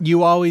the...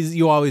 You always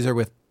are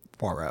with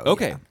Poirot.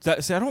 Okay. Yeah.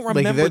 See, I don't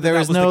remember there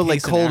is no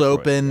like cold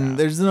open. Yeah.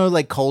 There's no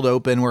like cold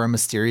open where a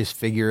mysterious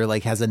figure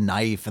like has a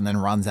knife and then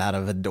runs out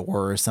of a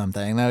door or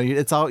something. No,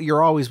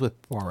 you're always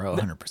with Poirot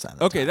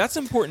 100%. Okay, that's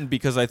important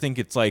because I think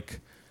it's like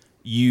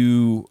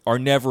you are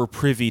never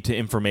privy to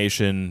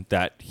information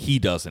that he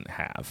doesn't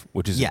have,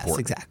 which is important. Yes,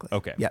 exactly.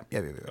 Okay. Yep.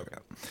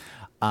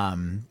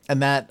 And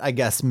that, I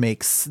guess,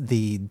 makes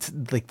the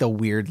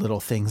weird little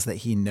things that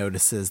he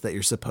notices that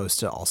you're supposed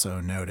to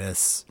also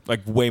notice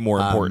like way more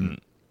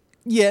important.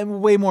 Yeah,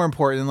 way more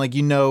important. Like,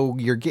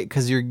 you're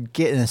because you're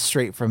getting it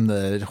straight from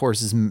the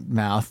horse's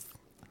mouth.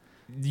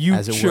 You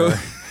as it were.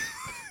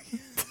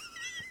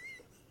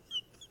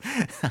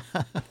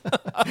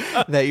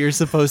 That you're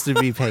supposed to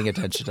be paying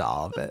attention to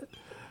all of it.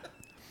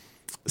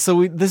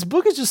 So this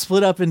book is just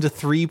split up into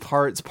 3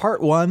 parts.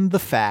 Part 1, the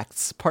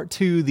facts. Part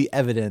 2, the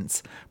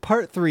evidence.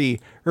 Part 3,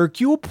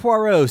 Hercule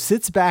Poirot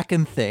sits back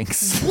and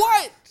thinks.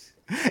 What?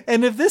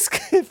 And if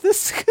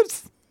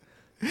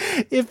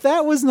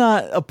that was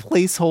not a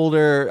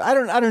placeholder, I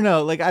don't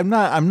know. Like I'm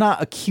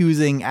not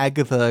accusing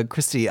Agatha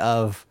Christie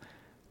of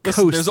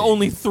coasting. There's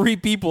only 3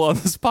 people on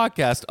this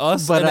podcast,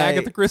 us and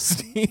Agatha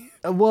Christie.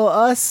 Well,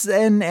 us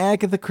and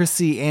Agatha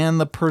Christie and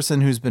the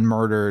person who's been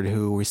murdered,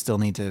 who we still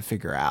need to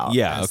figure out.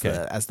 Yeah,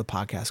 as the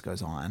podcast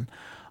goes on.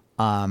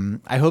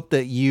 I hope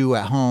that you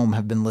at home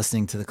have been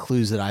listening to the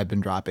clues that I've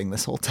been dropping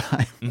this whole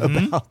time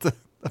about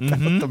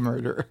the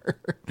murderer.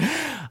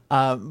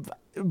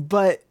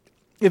 But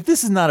if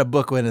this is not a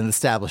book with an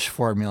established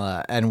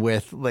formula and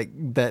with like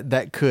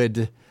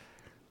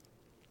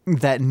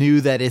that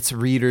knew that its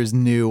readers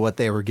knew what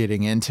they were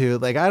getting into,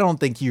 like I don't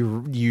think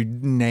you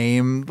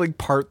name like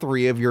part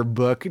 3 of your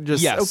book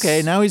just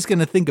okay, now he's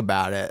gonna think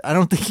about it. I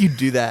don't think you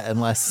do that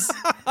unless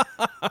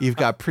you've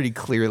got pretty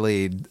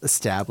clearly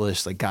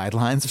established like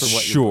guidelines for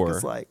what your book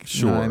is like.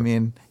 Sure. You know what I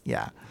mean?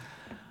 Yeah.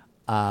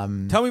 Tell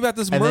me about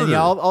this and murder. Then,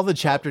 all the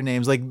chapter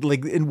names, like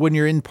when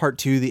you're in part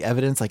 2, the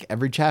evidence, like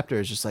every chapter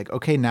is just like,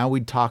 okay, now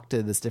we talk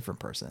to this different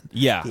person.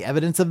 Yeah. The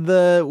evidence of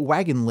the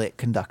wagon lit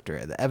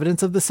conductor, the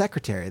evidence of the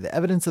secretary, the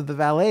evidence of the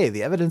valet,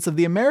 the evidence of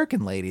the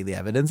American lady, the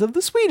evidence of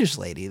the Swedish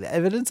lady, the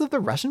evidence of the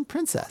Russian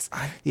princess,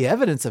 the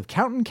evidence of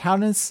Count and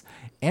Countess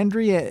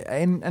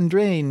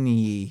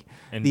Andreini.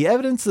 And the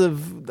evidence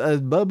of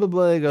blah, blah,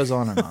 blah, it goes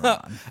on and on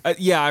and on.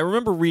 Yeah, I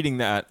remember reading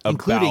that.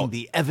 Including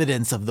the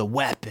evidence of the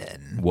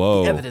weapon.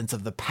 Whoa. The evidence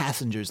of the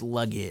passenger's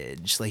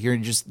luggage. Like you're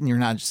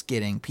not just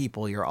getting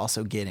people, you're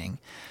also getting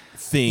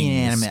things.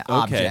 Inanimate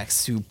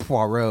objects who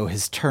Poirot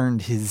has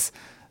turned his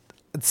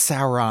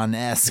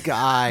Sauron-esque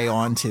eye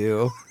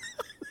onto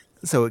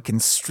so it can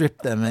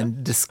strip them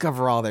and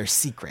discover all their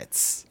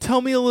secrets.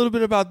 Tell me a little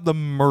bit about the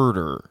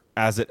murder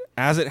as it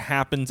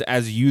happens,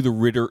 as you, the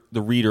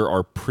reader,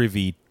 are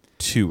privy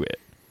to it.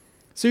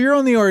 So you're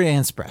on the Orient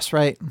Express,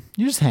 right?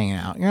 You're just hanging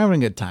out. You're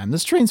having a good time.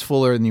 This train's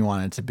fuller than you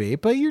want it to be,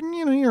 but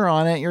you're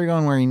on it. You're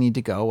going where you need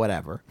to go,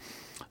 whatever.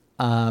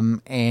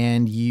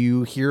 And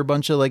you hear a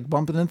bunch of like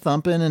bumping and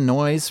thumping and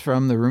noise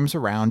from the rooms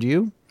around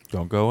you.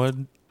 Don't go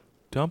and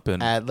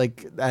dumping at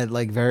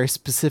very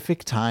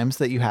specific times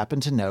that you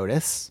happen to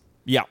notice.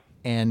 Yeah.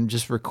 And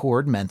just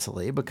record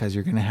mentally because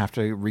you're going to have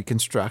to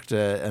reconstruct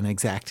an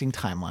exacting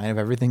timeline of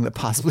everything that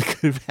possibly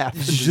could have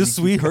happened. Je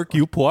suis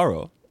Hercule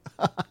Poirot.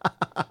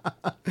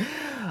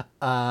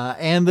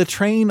 And the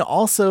train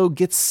also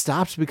gets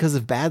stopped because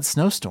of bad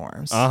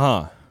snowstorms.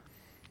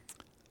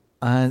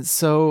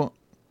 So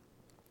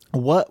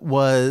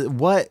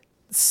what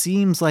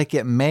seems like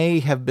it may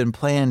have been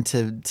planned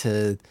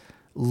to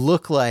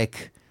look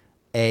like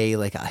a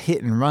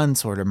hit and run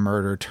sort of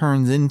murder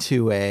turns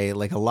into a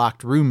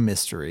locked room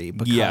mystery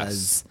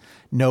because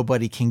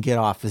nobody can get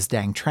off this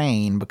dang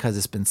train because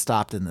it's been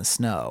stopped in the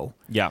snow.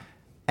 Yeah.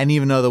 And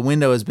even though the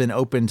window has been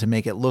opened to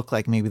make it look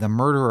like maybe the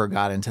murderer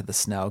got into the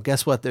snow,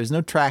 guess what? There's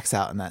no tracks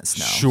out in that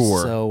snow.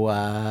 Sure.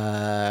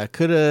 So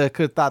could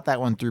have thought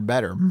that one through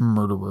better.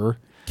 Murderer.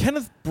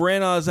 Kenneth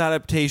Branagh's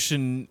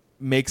adaptation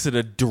makes it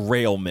a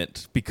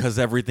derailment because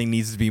everything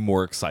needs to be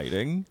more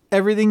exciting.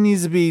 Everything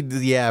needs to be,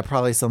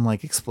 probably some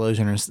like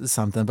explosion or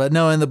something. But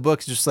no, in the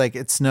book, just like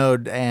it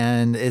snowed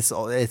and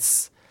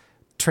it's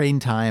train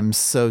times,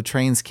 so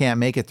trains can't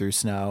make it through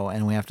snow,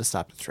 and we have to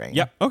stop the train.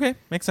 Yep. Okay,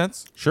 makes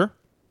sense. Sure.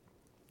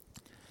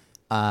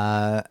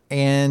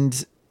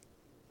 And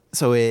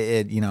so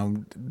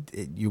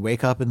you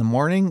wake up in the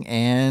morning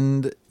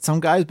and some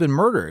guy's been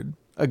murdered.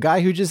 A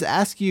guy who just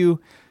asked you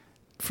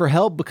for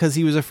help because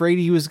he was afraid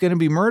he was going to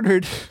be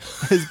murdered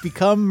has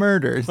become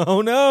murdered.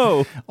 Oh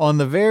no. On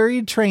the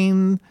very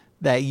train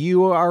that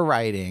you are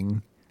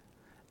riding.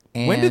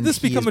 And when did this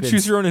become a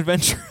choose your own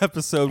adventure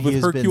episode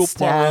with Hercule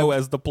Poirot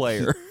as the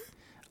player?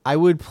 I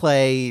would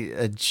play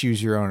a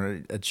choose your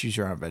own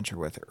adventure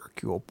with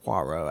Hercule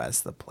Poirot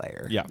as the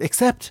player. Yeah.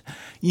 Except,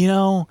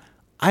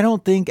 I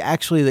don't think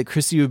actually that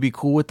Christie would be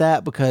cool with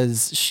that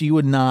because she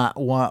would not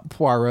want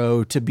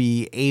Poirot to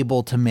be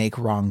able to make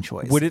wrong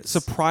choices. Would it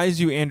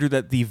surprise you, Andrew,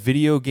 that the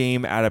video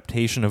game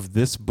adaptation of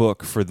this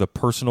book for the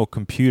personal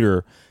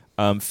computer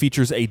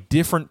features a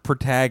different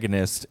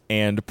protagonist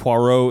and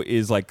Poirot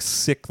is like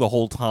sick the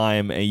whole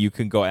time and you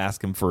can go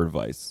ask him for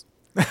advice?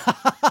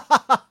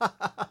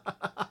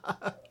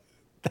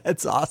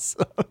 That's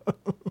awesome.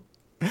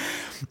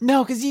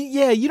 No, because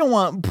you don't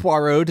want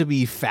Poirot to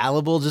be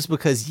fallible just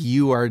because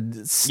you are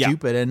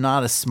stupid and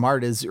not as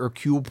smart as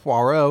Hercule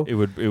Poirot. It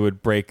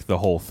would break the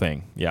whole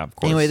thing. Yeah, of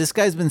course. Anyway, this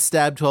guy's been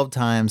stabbed 12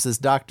 times. This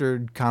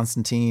Dr.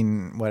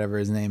 Constantine, whatever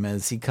his name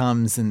is, he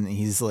comes and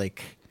he's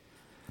like,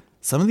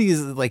 some of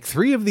these, like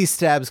 3 of these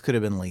stabs could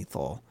have been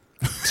lethal.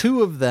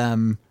 2 of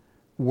them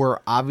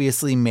were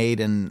obviously made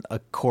in a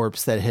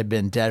corpse that had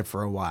been dead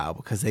for a while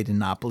because they did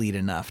not bleed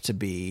enough to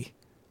be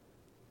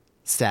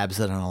stabs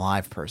that an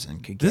alive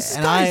person could get. This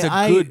guy's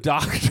a good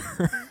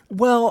doctor.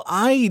 Well,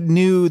 I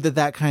knew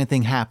that kind of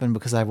thing happened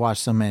because I've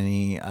watched so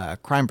many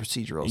crime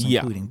procedurals,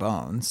 including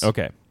Bones.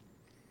 Okay.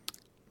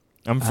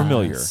 I'm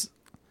familiar. So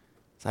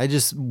I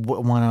just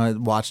want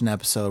to watch an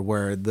episode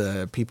where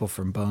the people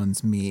from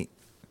Bones meet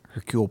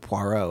Hercule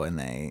Poirot and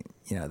they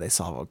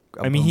solve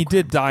a I mean, he bone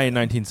did die in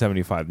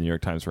 1975. The New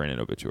York Times ran an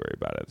obituary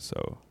about it.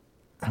 So,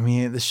 I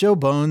mean, the show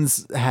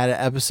Bones had an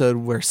episode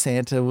where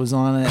Santa was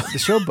on it. The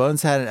show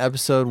Bones had an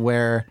episode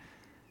where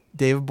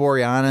David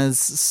Boreanaz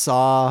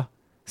saw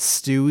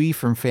Stewie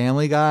from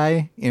Family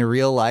Guy in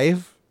real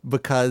life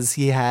because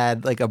he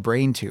had like a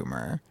brain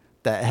tumor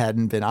that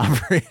hadn't been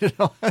operated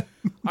on.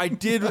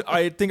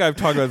 I think I've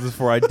talked about this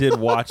before. I did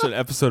watch an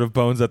episode of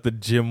Bones at the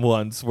gym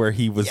once where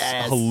he was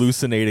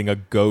hallucinating a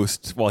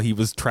ghost while he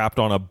was trapped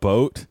on a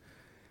boat.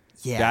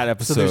 Yeah. That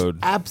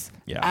episode. So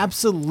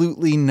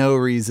absolutely no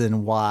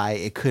reason why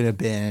it could have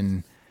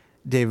been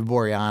David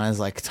Boreanaz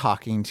like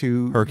talking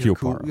to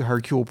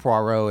Hercule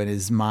Poirot in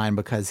his mind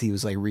because he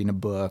was like reading a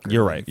book. Or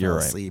You're right. Fell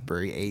asleep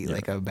or he ate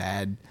like a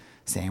bad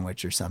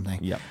sandwich or something.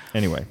 Yeah.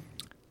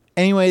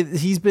 Anyway,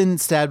 he's been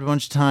stabbed a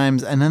bunch of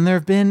times, and then there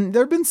have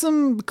been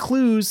some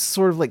clues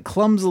sort of like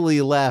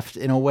clumsily left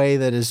in a way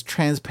that is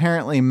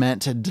transparently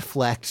meant to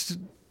deflect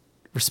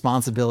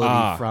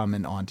responsibility from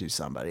and onto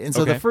somebody. And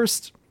so the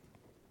first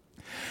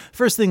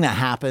thing that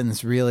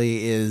happens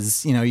really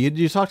is,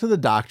 you talk to the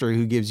doctor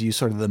who gives you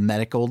sort of the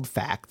medical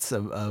facts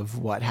of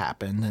what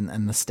happened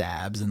and the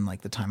stabs and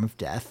like the time of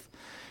death.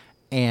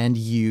 And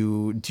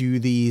you do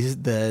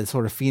the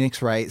sort of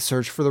Phoenix Wright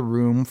search for the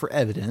room for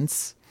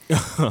evidence.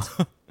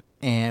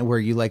 And where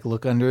you like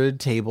look under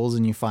tables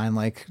and you find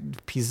like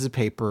pieces of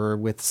paper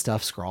with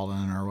stuff scrawled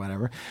on or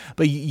whatever.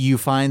 But you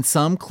find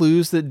some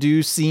clues that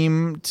do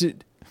seem to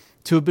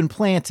have been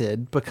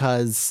planted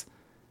because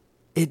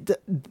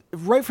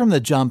right from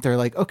the jump, they're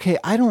like, okay,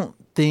 I don't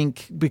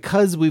think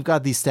because we've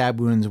got these stab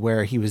wounds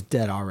where he was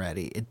dead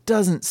already, it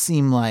doesn't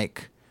seem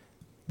like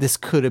this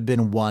could have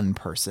been one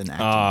person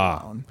acting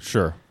alone.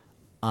 Sure.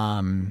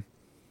 And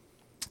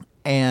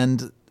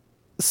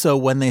so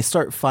when they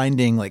start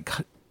finding like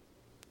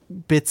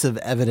bits of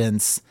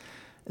evidence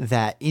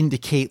that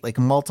indicate like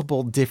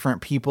multiple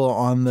different people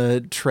on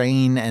the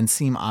train and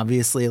seem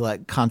obviously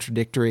like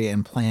contradictory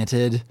and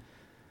planted,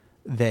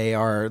 they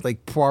are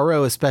like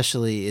Poirot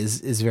especially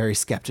is very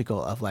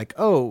skeptical of like,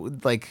 oh,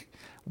 like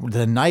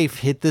the knife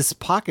hit this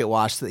pocket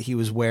watch that he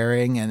was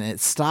wearing and it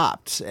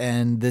stopped.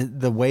 And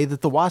the way that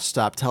the watch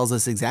stopped tells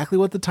us exactly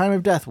what the time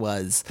of death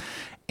was.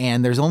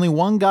 And there's only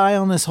one guy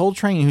on this whole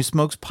train who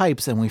smokes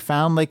pipes. And we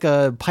found like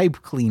a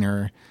pipe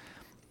cleaner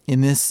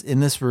in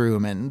this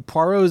room. And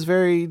Poirot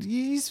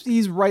is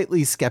he's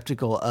rightly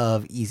skeptical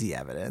of easy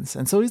evidence.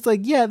 And so he's like,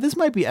 yeah, this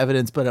might be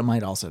evidence, but it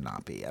might also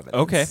not be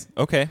evidence.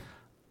 Okay.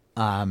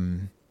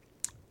 And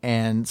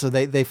so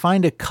they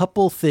find a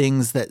couple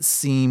things that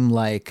seem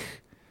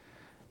like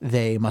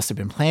they must have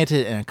been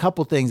planted and a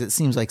couple things that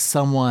seems like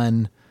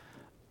someone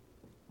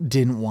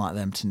didn't want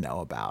them to know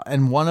about.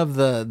 And one of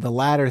the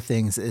latter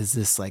things is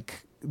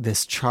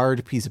this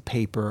charred piece of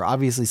paper.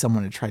 Obviously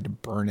someone had tried to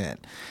burn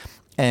it.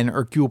 And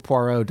Hercule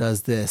Poirot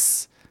does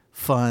this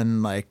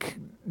fun like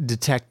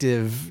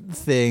detective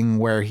thing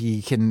where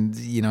he can,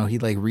 he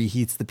like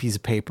reheats the piece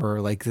of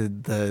paper, like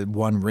the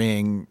one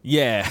ring.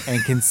 Yeah.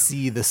 And can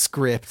see the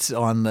script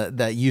on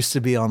that used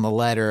to be on the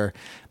letter.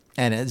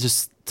 And it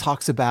just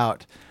talks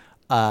about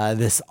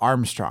this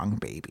Armstrong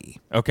baby.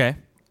 Okay.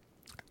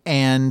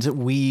 And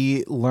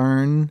we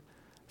learn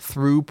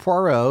through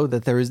Poirot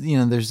that there's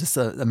this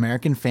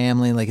American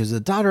family, like it was the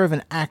daughter of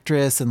an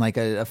actress and like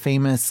a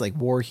famous like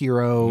war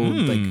hero,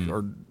 like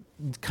or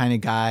kind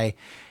of guy.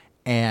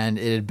 And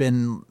it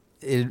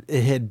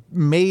had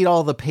made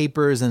all the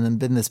papers and then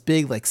been this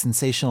big like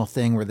sensational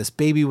thing where this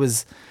baby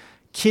was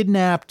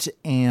kidnapped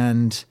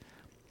and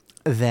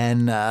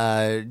then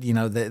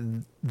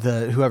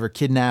the whoever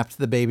kidnapped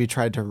the baby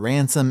tried to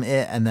ransom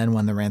it, and then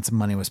when the ransom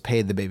money was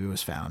paid, the baby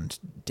was found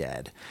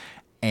dead.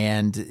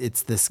 And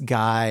it's this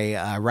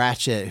guy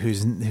Ratchet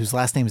whose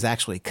last name is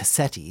actually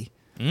Cassetti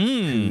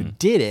who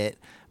did it,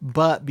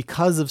 but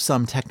because of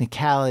some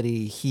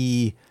technicality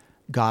he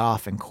got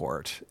off in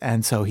court,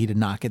 and so he did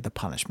not get the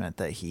punishment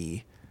that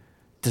he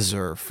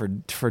deserved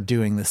for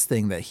doing this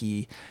thing that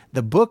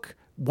the book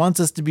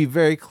wants us to be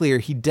very clear.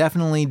 He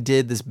definitely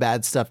did this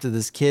bad stuff to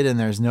this kid, and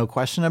there's no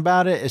question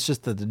about it. It's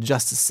just that the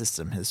justice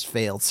system has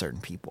failed certain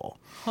people.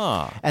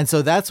 And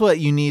so that's what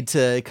you need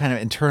to kind of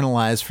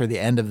internalize for the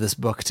end of this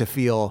book to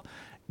feel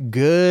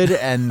good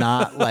and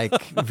not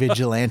like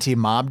vigilante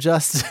mob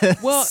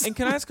justice. Well, and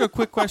can I ask a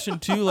quick question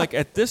too? Like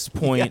at this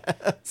point,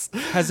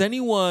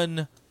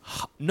 has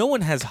no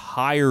one has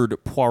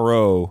hired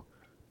Poirot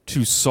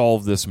to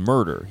solve this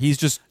murder. He's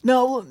just...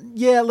 No,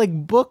 yeah,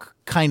 like Book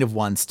kind of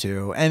wants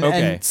to.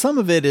 And some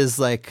of it is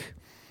like,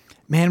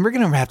 man, we're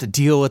going to have to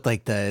deal with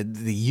like the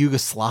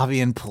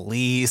Yugoslavian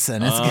police,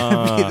 and it's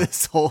going to be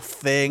this whole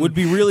thing. Would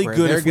be really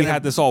good if we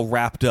had this all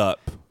wrapped up.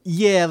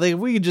 Yeah, like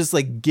we could just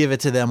like give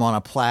it to them on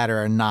a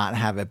platter and not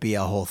have it be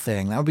a whole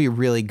thing. That would be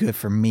really good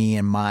for me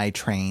and my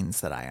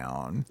trains that I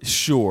own.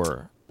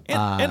 Sure.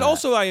 And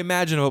also I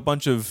imagine a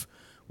bunch of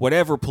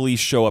whatever police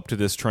show up to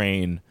this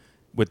train,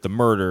 with the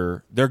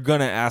murder, they're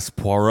gonna ask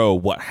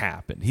Poirot what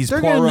happened. They're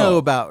Poirot. Gonna know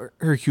about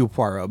Hercule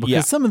Poirot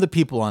because some of the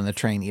people on the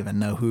train even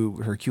know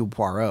who Hercule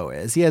Poirot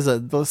is. He has a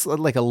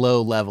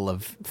low level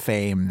of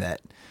fame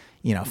that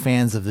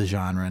fans of the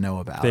genre know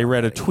about. They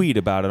read a tweet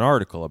about an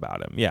article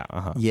about him. Yeah,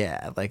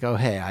 yeah, like, oh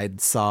hey, I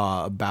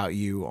saw about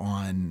you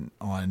on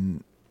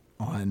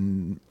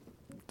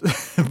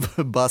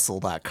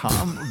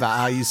bustle.com about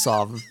how you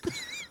solved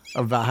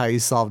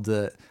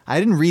it. I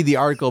didn't read the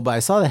article, but I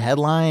saw the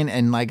headline,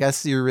 and I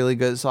guess you're really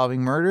good at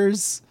solving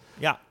murders.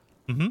 Yeah.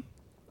 Mm-hmm.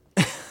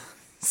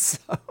 So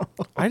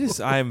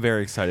I am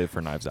very excited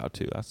for Knives Out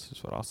too. That's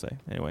just what I'll say.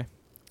 Anyway,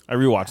 I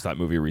rewatched that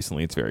movie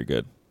recently. It's very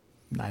good.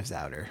 Knives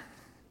Outer.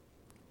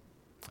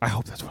 I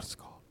hope that's what it's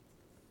called.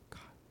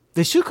 God.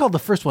 They should call the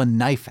first one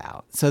Knife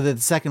Out, so that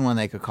the second one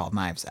they could call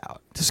Knives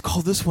Out. Just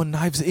call this one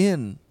Knives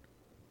In.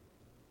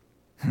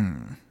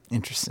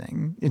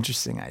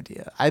 Interesting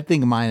idea. I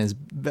think mine is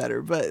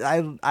better, but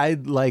I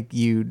like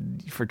you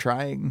for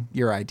trying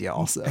your idea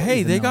also.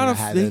 Hey, they gotta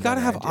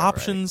have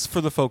options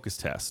for the focus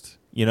test.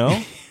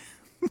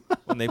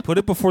 When they put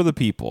it before the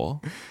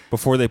people,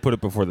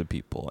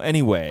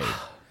 Anyway.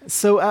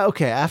 So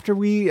okay, after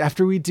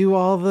we do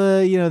all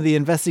the the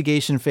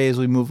investigation phase,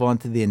 we move on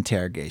to the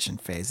interrogation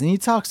phase, and he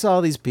talks to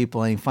all these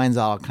people and he finds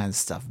out all kinds of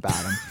stuff about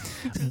them.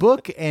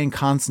 Book and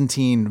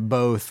Constantine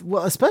both,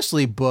 well,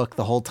 especially Book,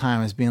 the whole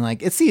time is being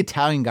like, it's the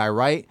Italian guy,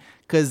 right?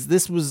 Because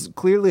this was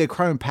clearly a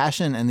crime of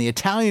passion, and the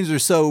Italians are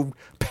so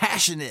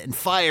passionate and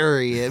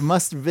fiery. It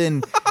must have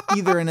been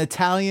either an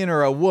Italian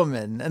or a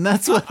woman, and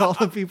that's what all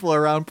the people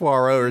around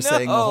Poirot are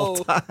saying the whole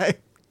time.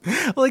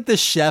 Like the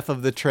chef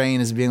of the train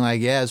is being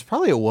like, yeah, it's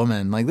probably a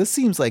woman. Like, this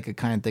seems like a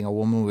kind of thing a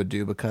woman would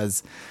do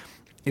because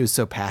it was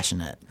so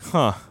passionate.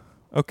 Huh.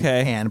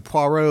 Okay. And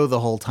Poirot the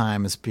whole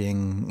time is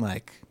being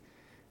like,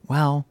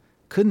 well,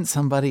 couldn't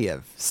somebody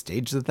have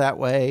staged it that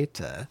way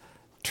to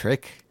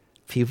trick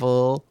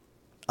people,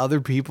 other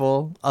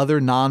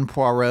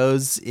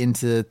non-Poirots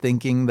into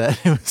thinking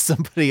that it was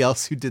somebody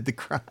else who did the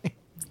crime?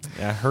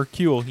 Yeah,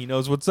 Hercule, he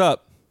knows what's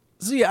up.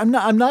 So yeah, I'm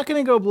not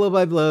going to go blow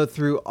by blow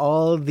through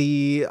all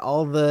the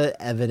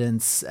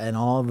evidence and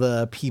all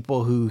the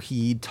people who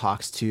he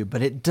talks to,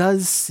 but it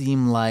does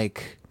seem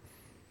like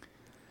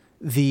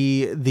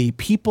the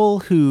people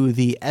who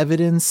the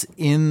evidence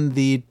in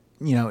the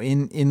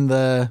in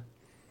the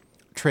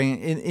train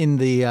in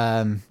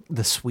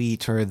the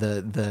suite or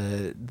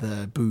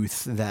the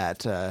booth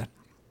that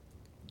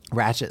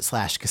Ratchet /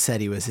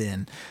 Cassetti was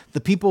in, the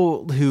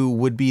people who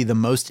would be the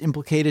most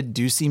implicated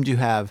do seem to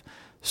have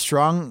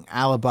strong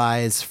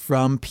alibis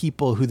from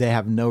people who they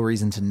have no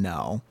reason to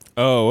know.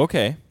 Oh,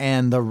 okay.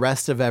 And the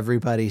rest of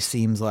everybody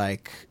seems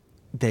like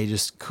they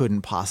just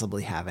couldn't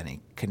possibly have any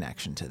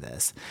connection to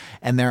this.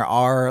 And there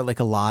are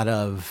like a lot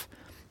of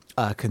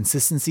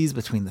consistencies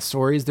between the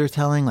stories they're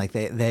telling. Like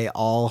they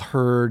all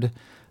heard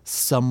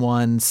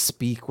someone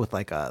speak with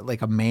like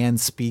a man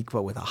speak,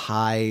 but with a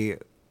high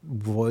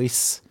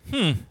voice.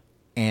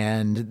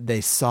 And they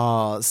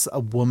saw a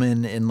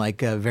woman in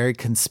like a very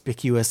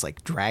conspicuous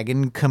like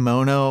dragon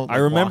kimono. Like, I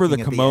remember the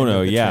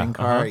kimono, train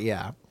car.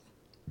 Yeah.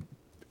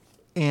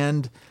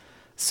 And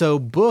so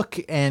Book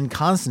and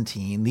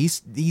Constantine,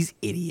 these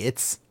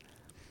idiots,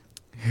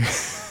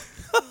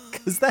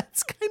 because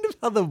that's kind of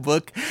how the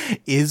book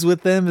is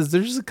with them, is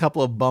there's just a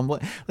couple of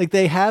bumbling. Like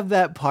they have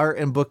that part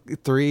in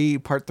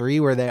part 3,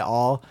 where they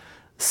all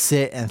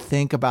sit and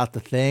think about the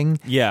thing.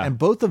 Yeah. And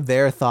both of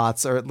their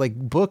thoughts are like,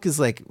 Book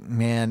is like,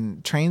 man,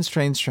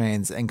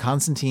 trains. And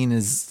Constantine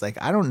is like,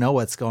 I don't know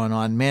what's going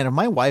on. Man, if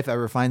my wife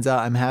ever finds out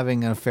I'm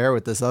having an affair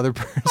with this other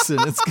person,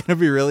 it's going to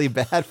be really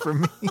bad for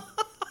me.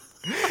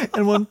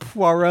 And when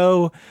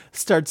Poirot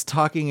starts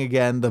talking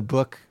again, the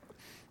Book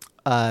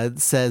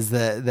says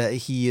that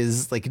he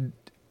is like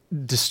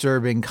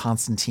disturbing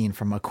Constantine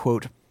from a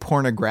quote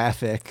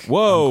pornographic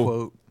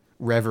unquote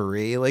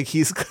reverie. Like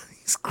he's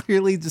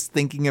clearly just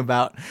thinking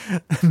about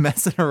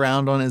messing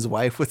around on his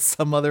wife with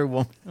some other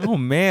woman. Oh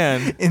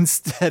man!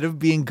 Instead of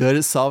being good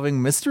at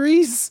solving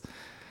mysteries.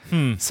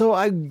 So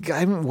I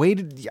haven't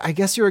waited. I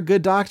guess you're a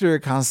good doctor,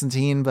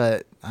 Constantine,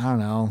 but I don't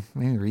know.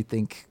 Maybe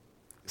rethink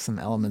some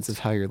elements of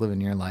how you're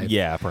living your life.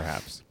 Yeah,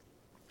 perhaps.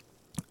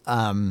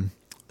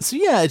 So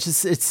yeah,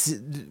 it's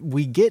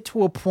we get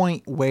to a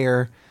point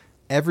where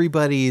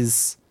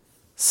everybody's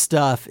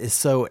stuff is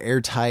so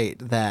airtight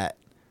that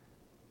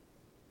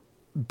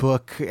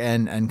Book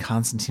and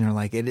Constantine are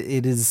like, it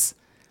is.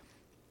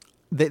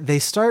 They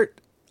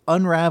start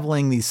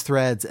unraveling these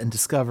threads and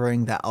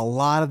discovering that a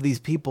lot of these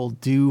people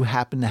do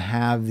happen to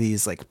have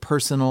these like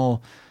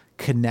personal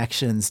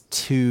connections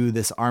to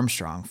this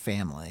Armstrong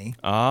family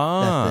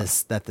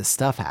that this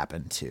stuff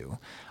happened to.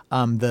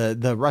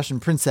 The Russian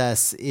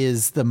princess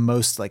is the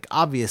most like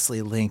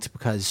obviously linked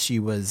because she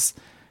was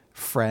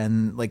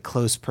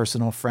close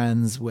personal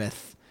friends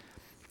with,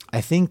 I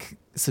think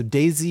so.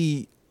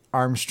 Daisy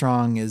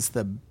Armstrong is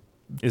the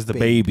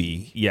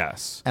baby.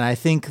 Yes. And I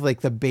think like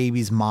the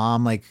baby's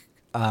mom,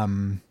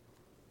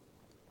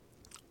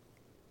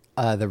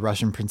 the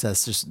Russian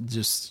princess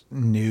just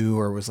knew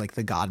or was like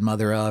the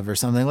godmother of or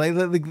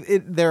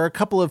something. There are a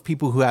couple of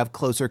people who have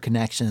closer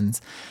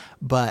connections,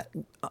 but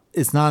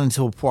it's not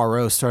until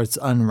Poirot starts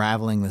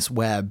unraveling this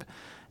web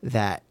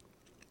that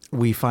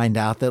we find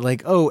out that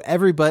like, oh,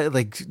 everybody,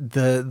 like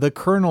the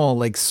colonel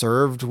like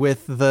served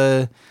with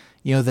the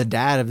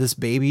dad of this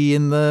baby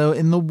in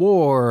the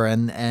war,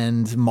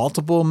 and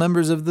multiple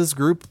members of this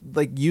group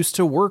like used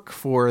to work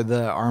for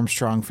the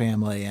Armstrong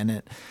family,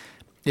 and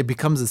it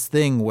becomes this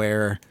thing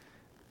where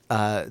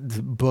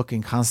the Book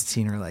and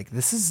Constantine are like,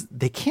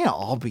 they can't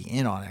all be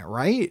in on it,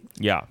 right?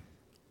 Yeah.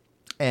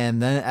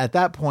 And then at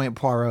that point,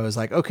 Poirot is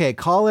like, okay,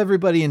 call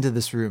everybody into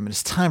this room.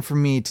 It's time for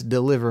me to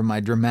deliver my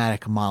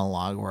dramatic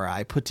monologue where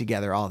I put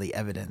together all the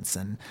evidence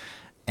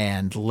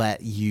and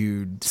let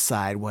you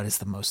decide what is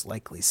the most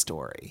likely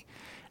story.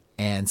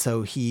 And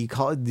so he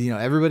called,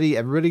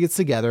 everybody gets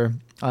together.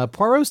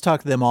 Poirot's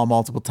talked to them all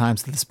multiple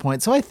times at this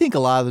point. So I think a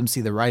lot of them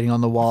see the writing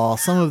on the wall.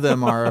 Some of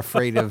them are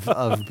afraid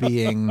of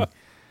being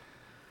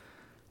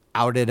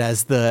outed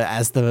as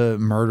the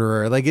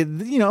murderer. Like,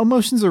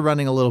 emotions are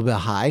running a little bit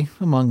high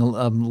among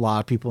a lot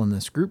of people in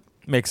this group.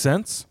 Makes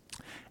sense.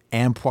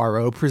 And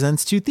Poirot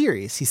presents two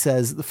theories. He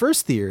says the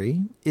first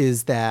theory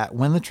is that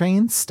when the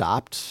train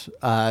stopped,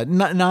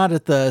 not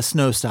at the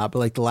snow stop, but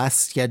like the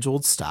last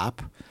scheduled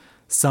stop,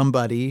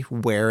 somebody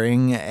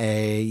wearing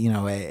a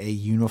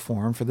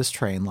uniform for this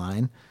train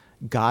line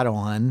got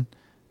on,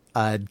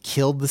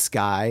 killed this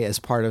guy as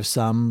part of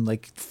some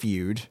like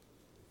feud.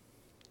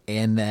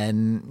 And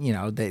then,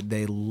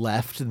 they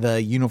left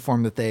the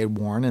uniform that they had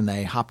worn and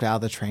they hopped out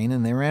of the train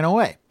and they ran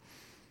away.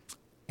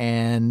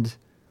 And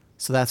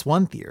so that's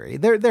one theory.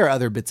 There are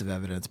other bits of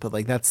evidence, but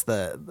like that's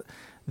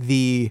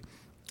the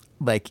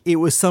like it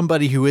was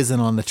somebody who isn't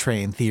on the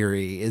train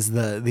theory is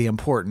the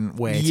important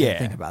way to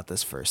think about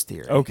this first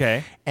theory.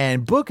 Okay.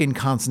 And Book and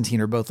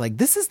Constantine are both like,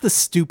 this is the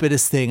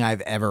stupidest thing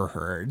I've ever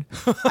heard.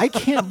 I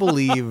can't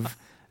believe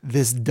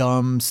this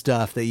dumb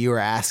stuff that you are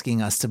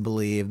asking us to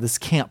believe. This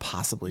can't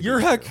possibly be true.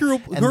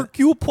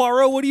 Hercule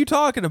Poirot, what are you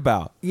talking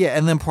about? Yeah,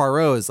 and then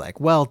Poirot is like,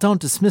 well,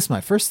 don't dismiss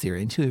my first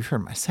theory until you've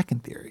heard my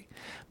second theory.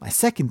 My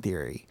second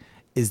theory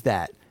is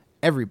that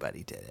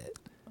everybody did it.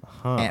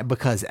 And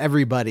because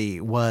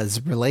everybody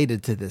was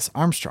related to this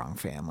Armstrong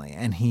family.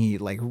 And he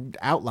like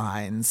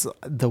outlines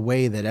the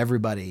way that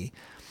everybody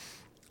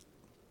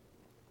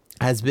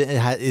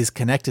is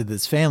connected to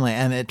this family.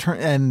 And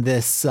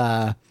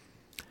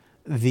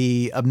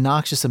the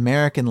obnoxious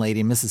American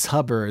lady, Mrs.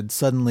 Hubbard,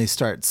 suddenly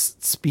starts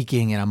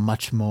speaking in a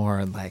much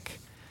more like,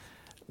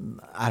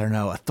 I don't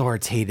know,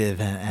 authoritative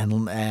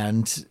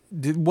and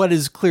what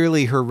is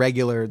clearly her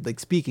regular like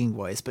speaking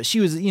voice. But she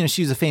was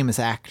a famous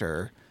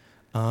actor.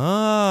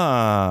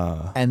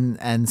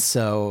 And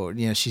so,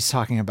 she's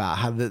talking about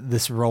how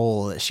this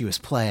role that she was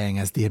playing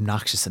as the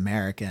obnoxious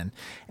American.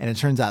 And it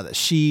turns out that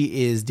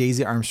she is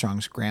Daisy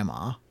Armstrong's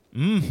grandma,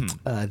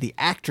 the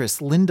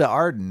actress Linda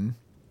Arden.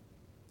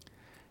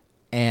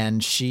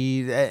 And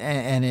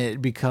and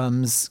it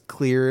becomes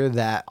clear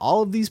that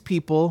all of these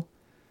people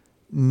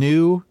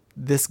knew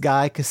this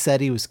guy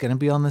Cassetti was going to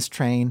be on this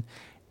train.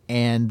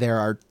 And there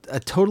are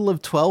a total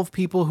of 12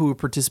 people who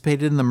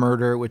participated in the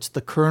murder, which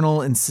the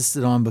colonel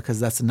insisted on because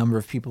that's the number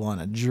of people on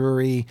a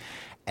jury.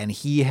 And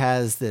he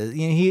has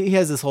he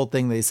has this whole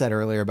thing that he said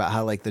earlier about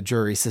how like the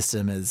jury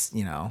system is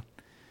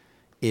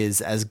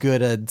as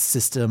good a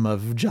system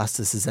of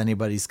justice as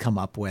anybody's come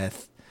up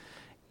with.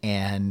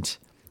 And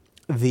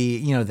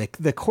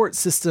the court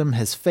system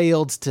has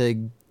failed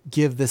to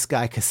give this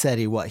guy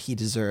Cassetti what he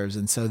deserves.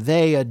 And so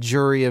a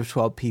jury of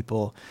 12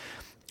 people,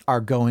 are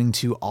going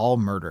to all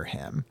murder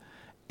him.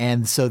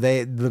 And so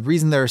the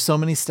reason there are so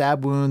many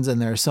stab wounds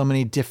and there are so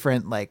many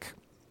different like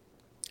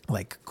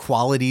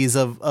qualities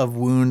of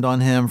wound on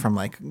him, from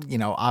like,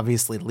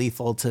 obviously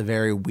lethal to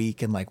very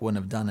weak and like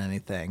wouldn't have done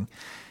anything,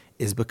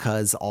 is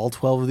because all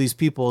 12 of these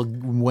people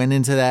went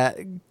into that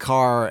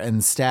car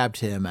and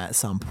stabbed him at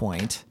some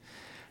point.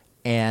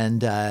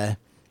 And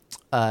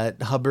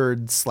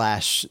Hubbard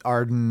 /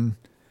 Arden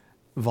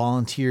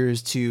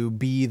volunteers to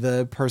be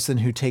the person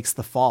who takes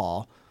the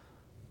fall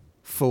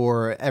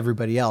for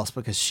everybody else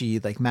because she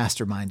like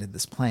masterminded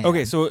this plan.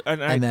 Okay, so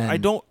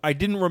I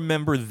didn't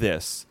remember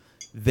this.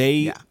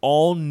 They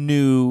all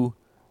knew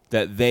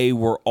that they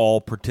were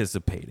all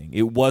participating.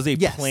 It was a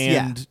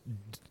planned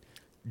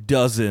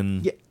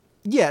dozen.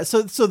 Yeah,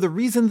 so the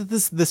reason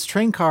that this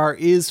train car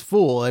is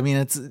full, I mean,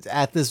 it's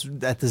at this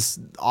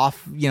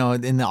off,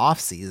 in the off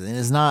season,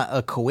 is not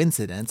a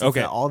coincidence. It's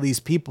that all these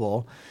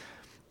people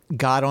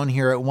got on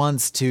here at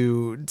once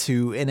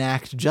to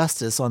enact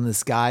justice on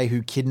this guy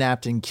who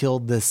kidnapped and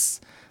killed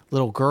this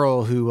little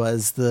girl who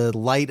was the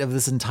light of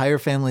this entire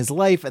family's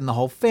life, and the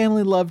whole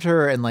family loved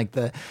her. And like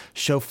the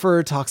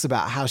chauffeur talks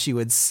about how she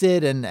would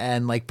sit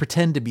and like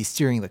pretend to be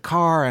steering the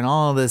car and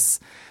all of this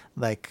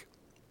like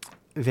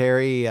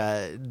very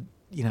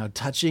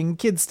touching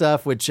kid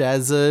stuff, which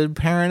as a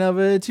parent of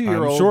a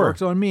 2-year-old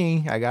worked on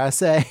me, I gotta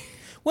say.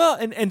 Well,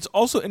 and it's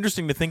also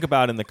interesting to think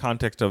about in the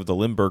context of the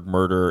Lindbergh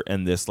murder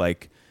and this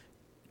like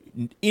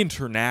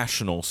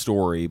international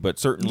story, but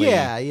certainly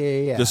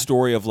the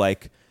story of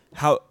like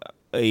how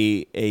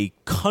a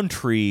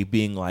country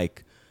being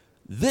like,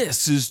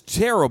 this is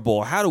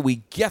terrible, how do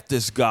we get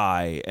this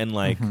guy? And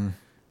like,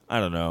 I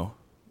don't know.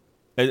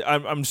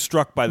 I'm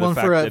struck by the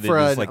fact that it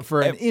is like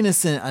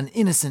an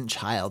innocent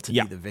child to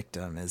be the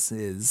victim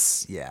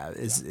is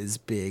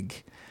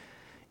big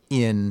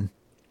in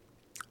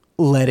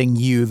letting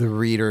you, the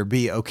reader,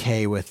 be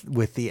okay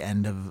with the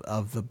end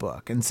of the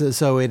book. And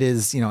so it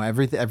is,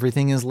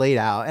 everything is laid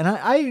out.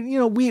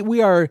 And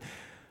we are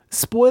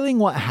spoiling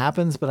what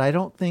happens, but I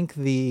don't think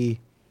the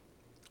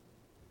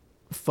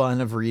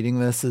fun of reading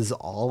this is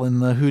all in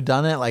the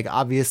whodunit. Like,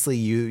 obviously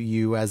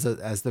you as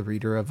the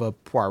reader of a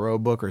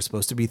Poirot book are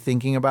supposed to be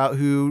thinking about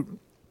who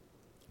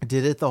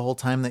did it the whole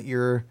time that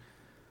you're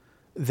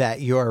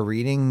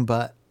reading.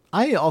 But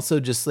I also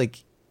just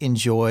like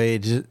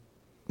enjoyed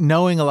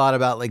knowing a lot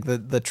about like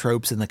the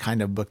tropes and the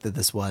kind of book that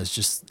this was,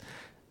 just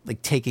like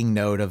taking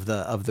note of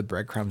the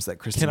breadcrumbs that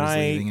Christie was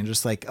leaving, and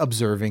just like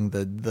observing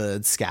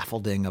the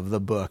scaffolding of the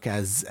book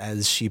as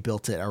she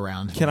built it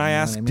around him. Can I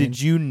ask,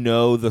 did you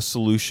know the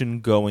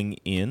solution going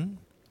in?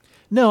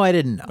 No, I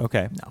didn't know.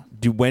 Okay. No.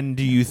 When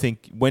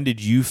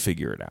did you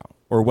figure it out?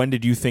 Or when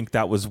did you think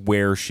that was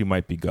where she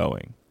might be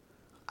going?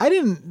 I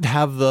didn't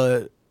have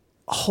the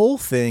whole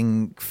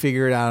thing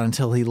figured out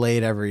until he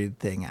laid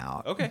everything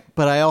out. Okay.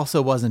 But I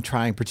also wasn't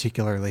trying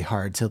particularly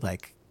hard to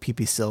like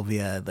P.P.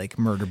 Sylvia like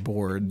murder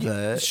board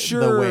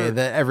the way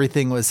that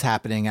everything was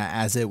happening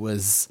as it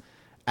was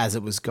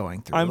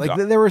going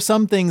through. There were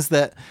some things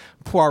that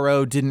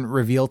Poirot didn't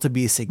reveal to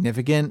be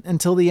significant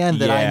until the end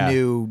that I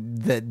knew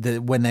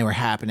that when they were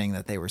happening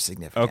that they were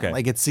significant. Okay.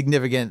 Like, it's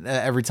significant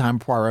every time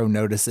Poirot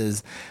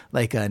notices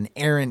like an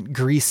errant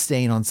grease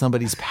stain on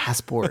somebody's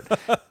passport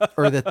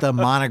or that the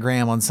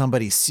monogram on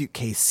somebody's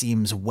suitcase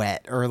seems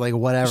wet or like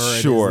whatever it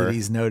is that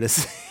he's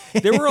noticing.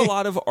 There were a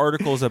lot of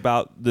articles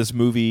about this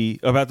movie,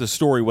 about the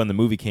story when the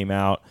movie came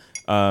out.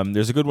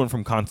 There's a good one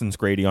from Constance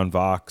Grady on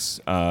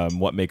Vox,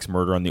 What Makes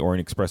Murder on the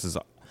Orient Express's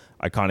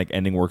iconic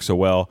ending work so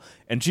well.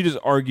 And she just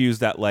argues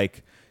that,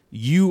 like,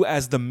 you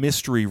as the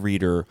mystery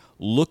reader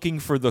looking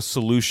for the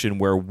solution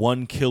where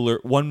one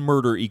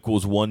murder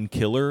equals one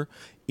killer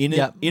in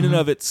and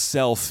of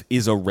itself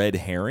is a red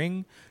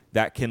herring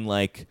that can,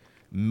 like,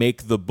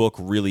 make the book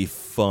really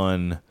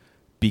fun,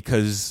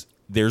 because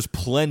there's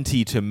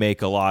plenty to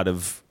make a lot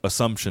of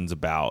assumptions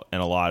about and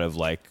a lot of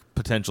like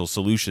potential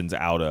solutions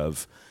out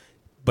of.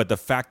 But the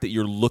fact that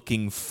you're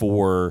looking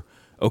for,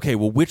 okay,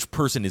 well, which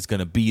person is going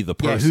to be the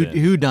person?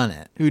 Yeah, who done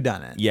it?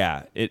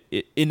 Yeah, it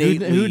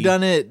innately. Who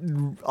done it?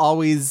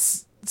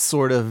 Always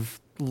sort of.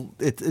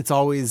 It's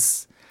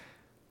always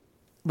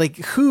like,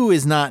 who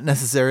is not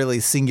necessarily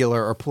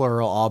singular or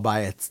plural all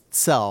by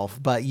itself,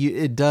 but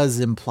it does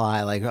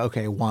imply like,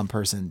 okay, one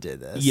person did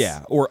this.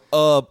 Yeah, or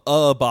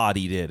a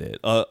body did it.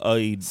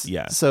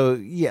 Yeah. So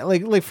yeah,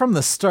 like from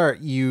the start,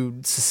 you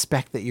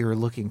suspect that you're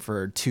looking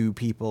for two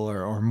people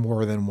or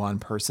more than one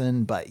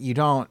person, but you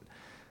don't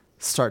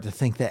start to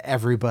think that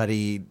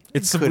everybody.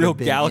 It's some real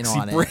galaxy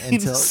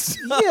brains.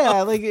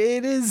 Yeah, like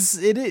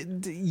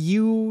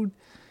you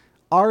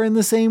are in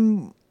the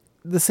same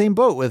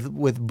boat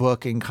with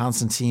Book and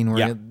Constantine,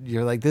 where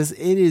you're like,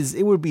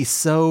 it would be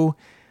so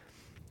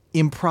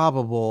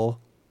improbable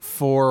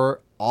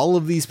for all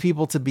of these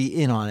people to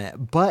be in on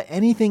it, but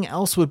anything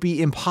else would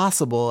be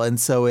impossible, and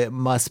so it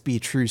must be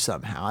true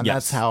somehow. And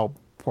that's how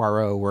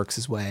Poirot works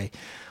his way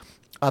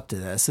up to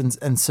this.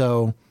 And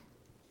so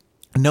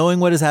knowing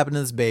what has happened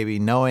to this baby,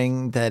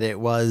 knowing that it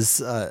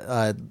was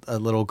a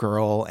little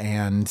girl,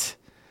 and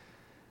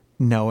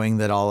knowing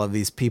that all of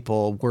these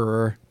people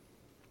were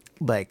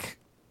like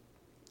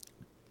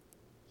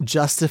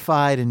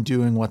justified in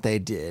doing what they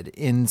did,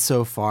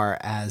 insofar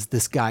as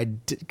this guy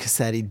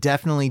Cassetti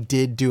definitely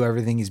did do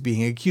everything he's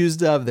being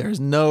accused of. There's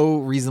no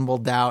reasonable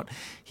doubt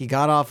he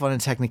got off on a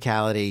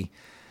technicality.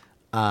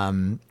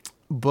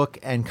 Book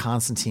and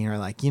Constantine are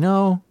like,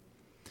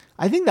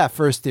 I think that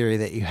first theory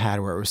that you had,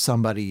 where it was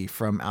somebody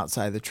from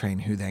outside the train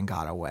who then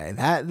got away,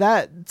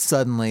 that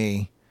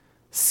suddenly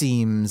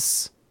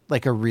seems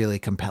like a really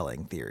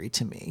compelling theory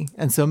to me.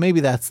 And so maybe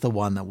that's the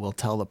one that we'll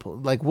tell the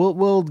police. Like,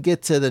 we'll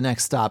get to the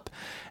next stop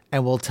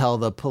and we'll tell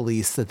the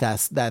police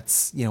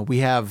that's we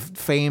have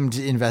famed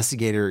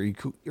investigator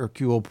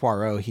Hercule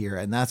Poirot here,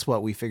 and that's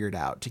what we figured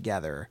out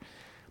together.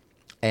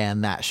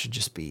 And that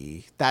should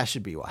be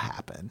what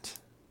happened.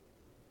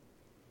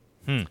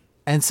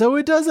 And so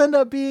it does end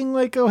up being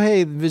like, oh,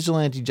 hey,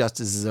 vigilante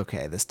justice is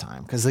okay this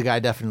time, because the guy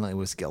definitely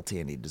was guilty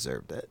and he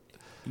deserved it.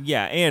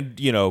 Yeah, and,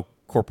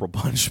 corporal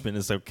punishment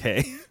is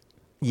okay.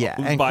 Yeah,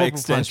 and corporal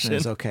punishment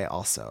is okay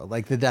also.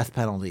 Like, the death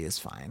penalty is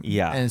fine.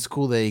 Yeah. And it's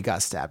cool that he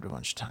got stabbed a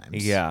bunch of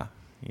times. Yeah.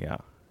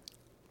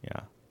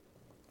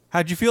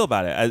 How'd you feel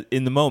about it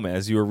in the moment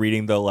as you were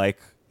reading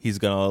he's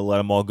going to let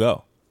them all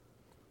go?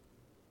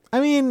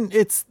 I mean,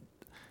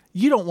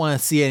 you don't want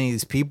to see any of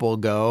these people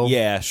go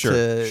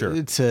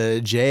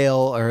to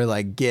jail or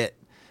like get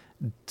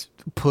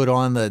put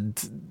on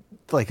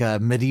like a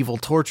medieval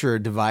torture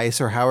device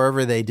or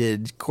however they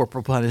did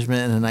corporal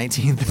punishment in the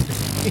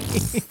 19th.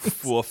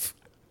 Woof.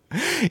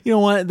 You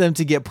don't want them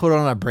to get put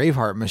on a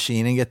Braveheart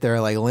machine and get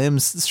their like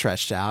limbs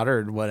stretched out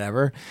or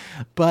whatever.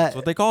 But That's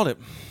what they called it.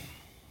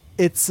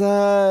 It's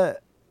a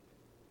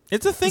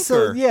thinker.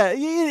 So yeah,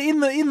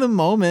 in the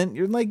moment,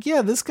 you're like,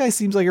 yeah, this guy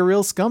seems like a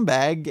real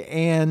scumbag,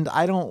 and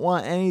I don't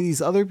want any of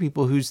these other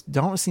people who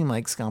don't seem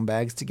like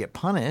scumbags to get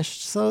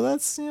punished. So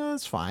that's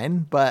that's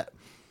fine. But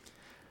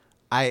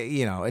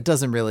it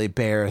doesn't really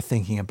bear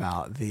thinking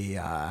about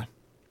the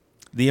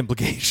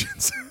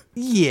implications.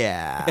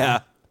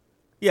 Yeah.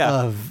 Yeah.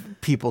 Of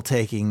people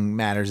taking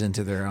matters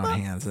into their own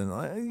hands.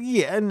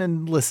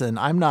 And listen,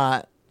 I'm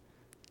not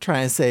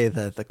trying to say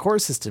that the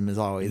court system is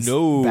always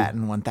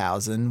batting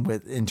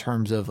 1,000 in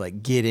terms of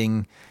like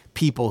getting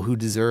people who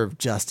deserve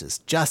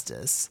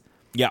justice.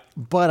 Yeah.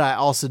 But I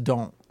also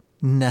don't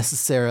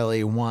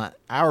necessarily want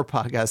our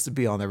podcast to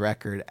be on the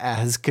record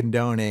as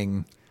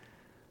condoning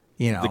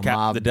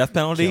mob the death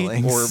penalty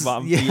killings. or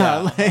mob.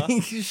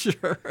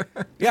 Sure.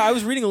 Yeah, I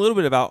was reading a little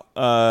bit about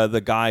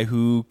the guy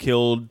who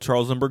killed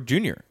Charles Lindbergh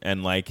Jr.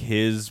 and like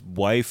his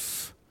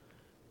wife,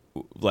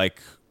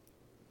 like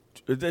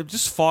they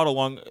just fought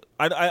along.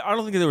 I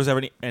don't think there was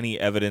ever any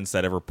evidence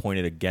that ever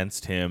pointed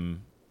against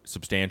him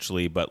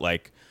substantially, but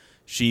like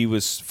she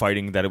was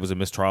fighting that it was a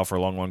mistrial for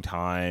a long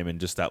time, and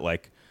just that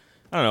like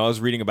I don't know. I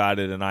was reading about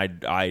it, and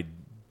I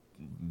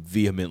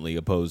vehemently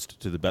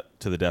opposed to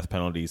the death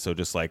penalty. So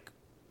just like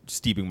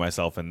steeping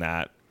myself in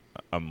that,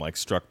 I'm like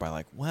struck by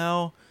like,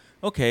 well,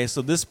 okay,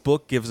 so this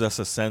book gives us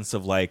a sense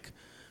of like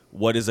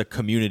what does a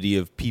community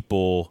of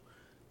people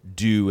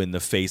do in the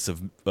face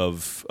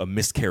of a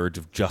miscarriage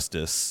of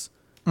justice,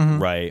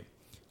 right?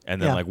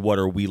 And then like what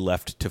are we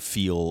left to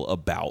feel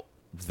about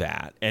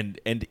that? And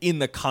in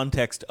the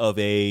context of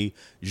a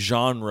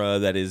genre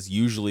that is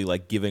usually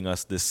like giving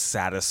us this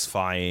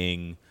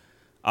satisfying,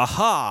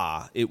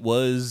 aha, it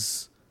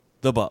was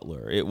the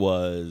butler, it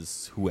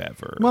was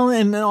whoever. Well,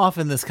 and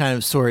often this kind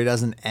of story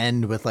doesn't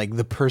end with like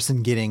the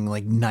person getting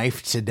like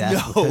knifed to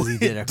death because he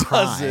did a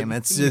crime.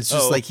 It's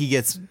just like he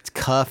gets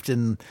cuffed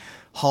and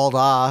hauled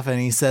off, and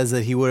he says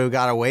that he would have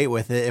got away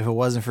with it if it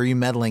wasn't for you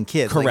meddling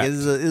kids. Correct.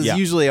 Like, it's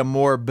usually a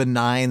more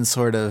benign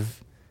sort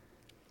of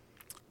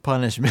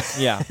punishment.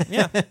 Yeah.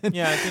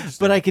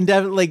 But I can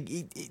definitely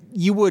like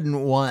you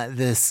wouldn't want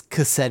this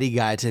Cassetti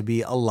guy to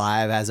be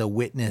alive as a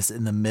witness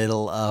in the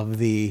middle of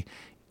the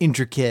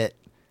intricate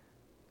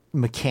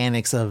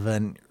mechanics of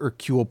an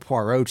Hercule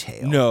Poirot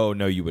tale. No,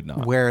 you would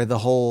not. Where the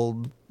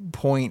whole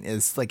point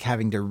is like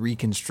having to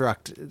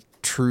reconstruct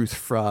truth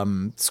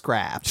from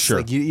scraps. Sure.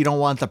 Like you don't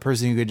want the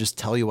person who could just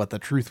tell you what the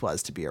truth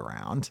was to be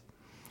around.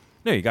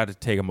 No, you got to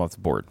take him off the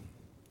board.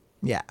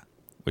 Yeah.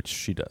 Which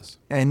she does.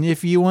 And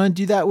if you want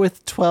to do that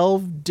with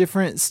 12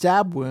 different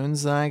stab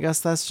wounds, then I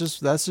guess that's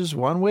just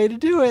one way to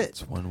do it.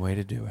 It's one way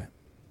to do it.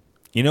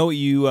 You know what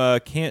you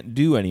can't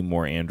do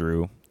anymore,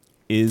 Andrew,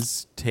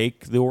 is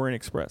take the Orient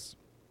Express.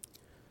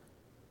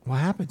 What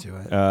happened to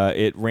it?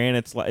 It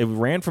ran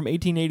from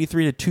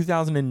 1883 to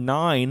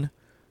 2009.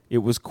 It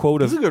was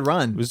quote a good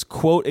run. It was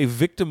quote a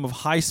victim of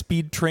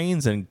high-speed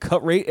trains and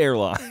cut-rate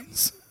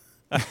airlines.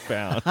 I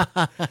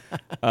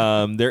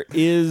found there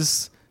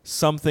is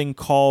something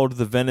called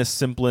the Venice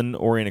Simplon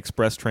Orient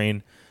Express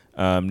train,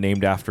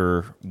 named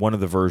after one of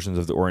the versions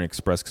of the Orient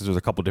Express because there's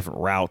a couple different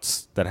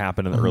routes that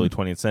happened in the early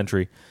 20th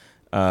century.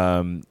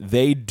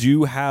 They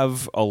do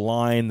have a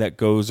line that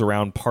goes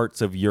around parts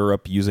of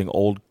Europe using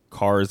old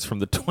cars from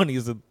the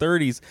 20s and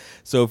 30s.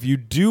 So if you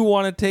do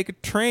want to take a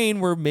train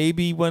where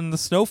maybe when the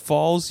snow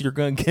falls you're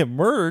going to get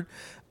murdered,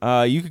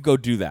 you could go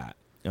do that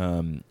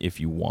if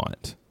you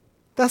want.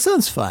 That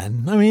sounds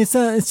fun. I mean, it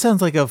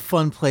sounds like a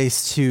fun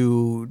place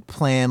to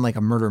plan like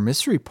a murder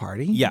mystery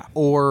party. Yeah.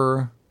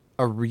 Or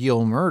a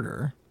real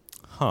murder.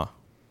 Huh.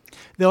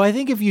 Though I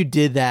think if you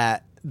did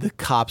that, the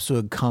cops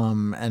would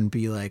come and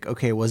be like,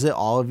 okay, was it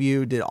all of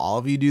you? Did all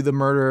of you do the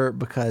murder?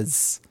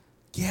 Because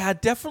yeah,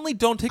 definitely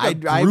don't take a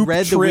I group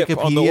read trip the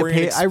on the Wikipedia Orient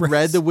page. I Express.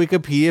 read the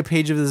Wikipedia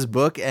page of this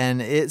book,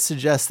 and it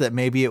suggests that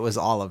maybe it was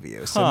all of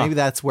you. So maybe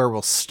that's where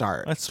we'll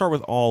start. Let's start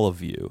with all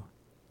of you.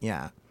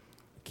 Yeah.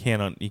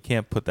 You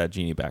can't put that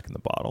genie back in the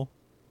bottle.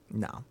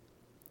 No.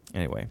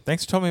 Anyway,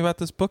 thanks for telling me about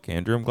this book,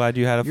 Andrew. I'm glad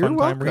you had a You're fun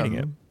welcome. time reading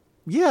it.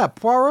 Yeah,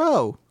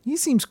 Poirot. He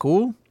seems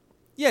cool.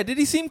 Yeah, did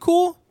he seem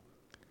cool?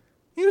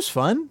 He was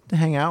fun to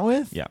hang out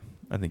with. Yeah,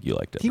 I think you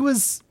liked it. He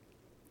was.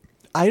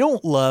 I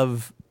don't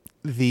love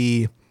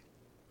the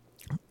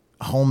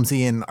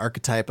Holmesian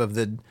archetype of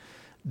the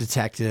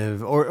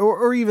detective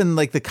or even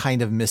like the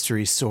kind of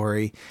mystery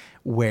story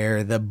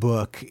where the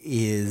book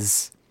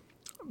is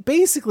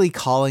basically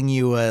calling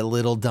you a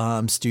little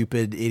dumb,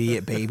 stupid,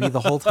 idiot baby the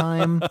whole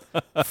time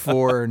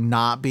for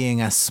not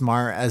being as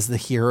smart as the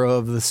hero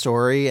of the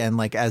story and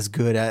like as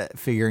good at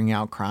figuring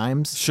out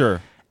crimes.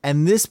 Sure.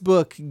 And this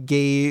book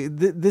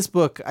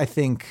I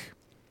think,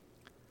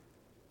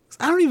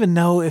 I don't even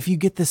know if you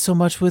get this so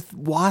much with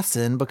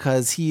Watson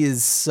because he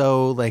is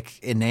so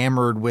like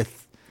enamored with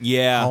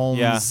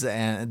Holmes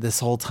and this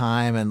whole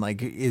time and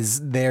like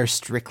is there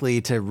strictly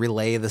to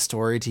relay the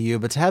story to you.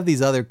 But to have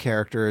these other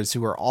characters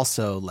who are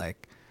also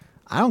like,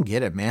 I don't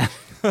get it, man.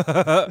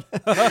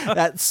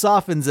 That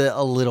softens it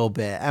a little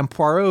bit. And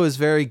Poirot is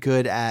very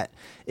good at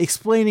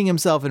explaining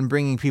himself and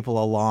bringing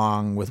people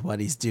along with what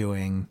he's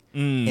doing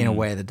in a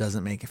way that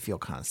doesn't make it feel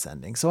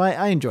condescending. So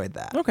I enjoyed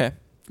that. Okay,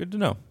 good to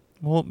know.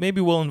 Well, maybe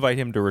we'll invite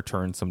him to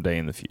return someday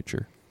in the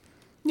future.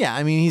 Yeah,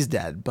 I mean, he's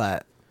dead,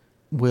 but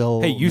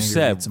we'll you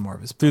said read some more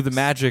of his books. Through the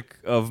magic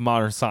of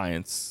modern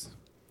science,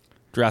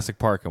 Jurassic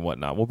Park and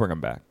whatnot, we'll bring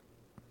him back.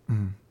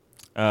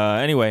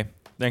 Anyway,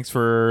 thanks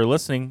for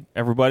listening,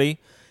 everybody.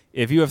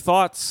 If you have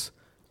thoughts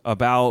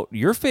about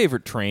your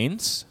favorite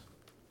trains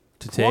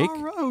to take,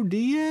 Poirot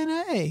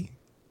DNA.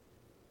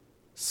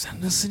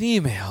 send us an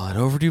email at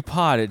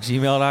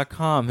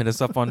overduepod@gmail.com. Hit us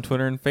up on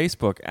Twitter and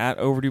Facebook at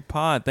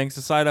overduepod. Thanks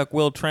to Psyduck,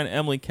 Will, Trent,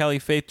 Emily, Kelly,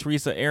 Faith,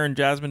 Teresa, Aaron,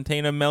 Jasmine,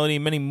 Tana, Melody,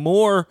 many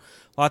more.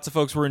 Lots of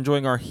folks were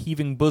enjoying our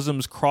Heaving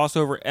Bosoms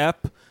crossover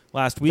ep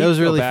last week. That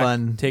was really Go back,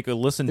 fun. Take a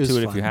listen to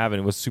it if you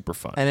haven't. It was super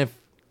fun. And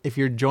if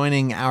you're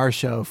joining our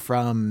show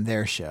from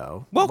their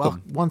show,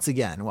 welcome. Once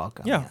again,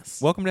 welcome. Yeah,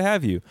 yes. Welcome to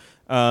have you.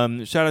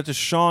 Shout out to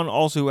Sean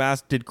also, who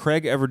asked, did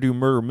Craig ever do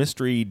murder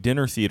mystery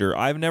dinner theater?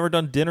 I've never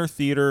done dinner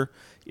theater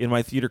in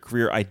my theater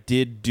career. I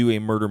did do a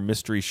murder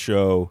mystery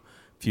show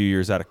a few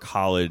years out of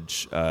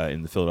college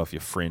in the Philadelphia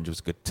Fringe. It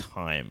was a good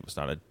time. It was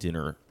not a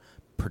dinner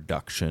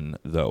production,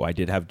 though. I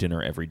did have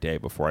dinner every day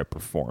before I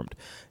performed.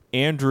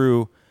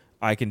 Andrew,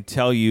 I can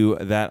tell you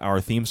that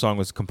our theme song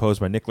was composed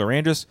by Nick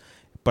Larangis,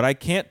 but I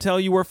can't tell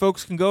you where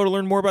folks can go to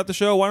learn more about the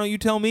show. Why don't you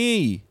tell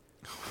me?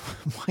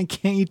 Why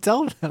can't you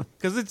tell them?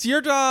 Because it's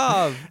your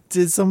job.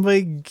 Did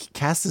somebody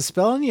cast a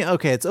spell on you?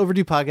 Okay, it's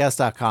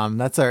overduepodcast.com.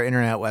 That's our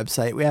internet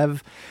website. We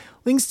have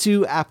links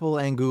to Apple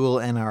and Google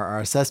and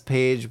our RSS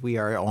page. We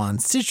are on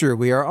Stitcher.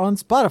 We are on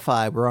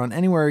Spotify. We're on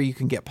anywhere you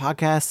can get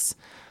podcasts.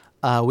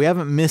 We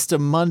haven't missed a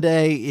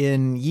Monday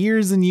in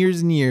years and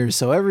years and years.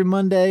 So every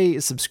Monday,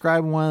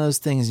 subscribe to one of those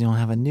things. You'll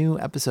have a new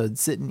episode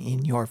sitting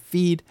in your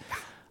feed.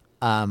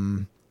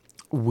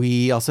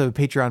 We also have a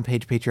Patreon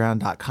page,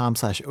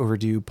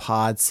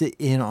 patreon.com/overduepod. Sit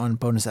in on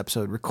bonus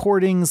episode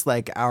recordings,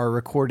 like our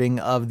recording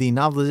of the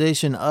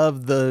novelization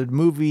of the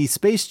movie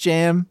Space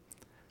Jam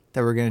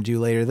that we're going to do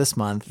later this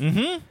month.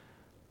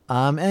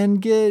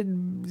 And get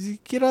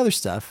other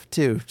stuff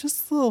too.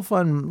 Just little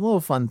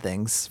fun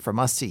things from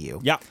us to you.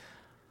 Yeah.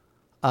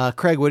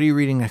 Craig, what are you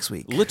reading next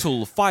week?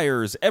 Little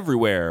Fires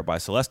Everywhere by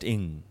Celeste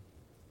Ng.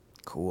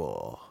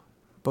 Cool.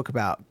 Book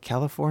about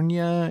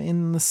California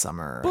in the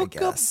summer, I Book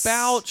guess.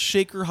 about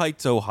Shaker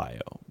Heights, Ohio.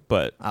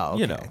 But,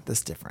 you know.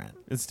 That's different.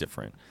 It's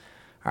different.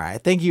 All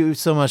right. Thank you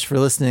so much for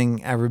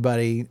listening,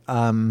 everybody.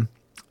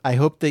 I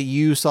hope that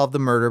you solved the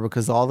murder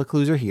because all the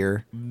clues are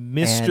here.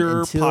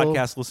 Mr.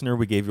 Podcast listener,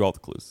 we gave you all the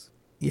clues.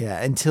 Yeah.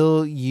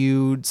 Until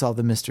you solve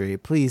the mystery,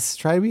 please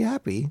try to be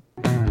happy.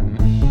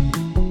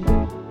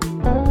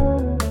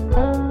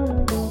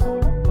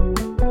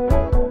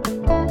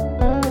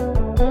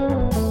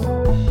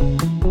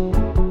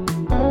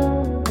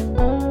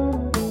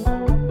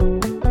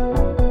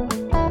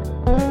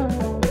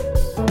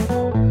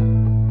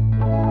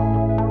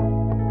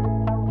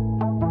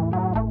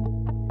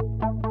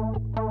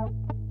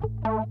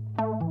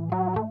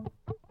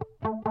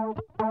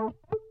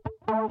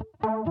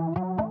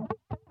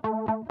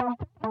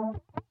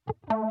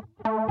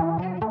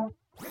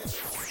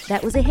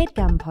 That was a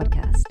HeadGum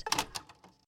podcast.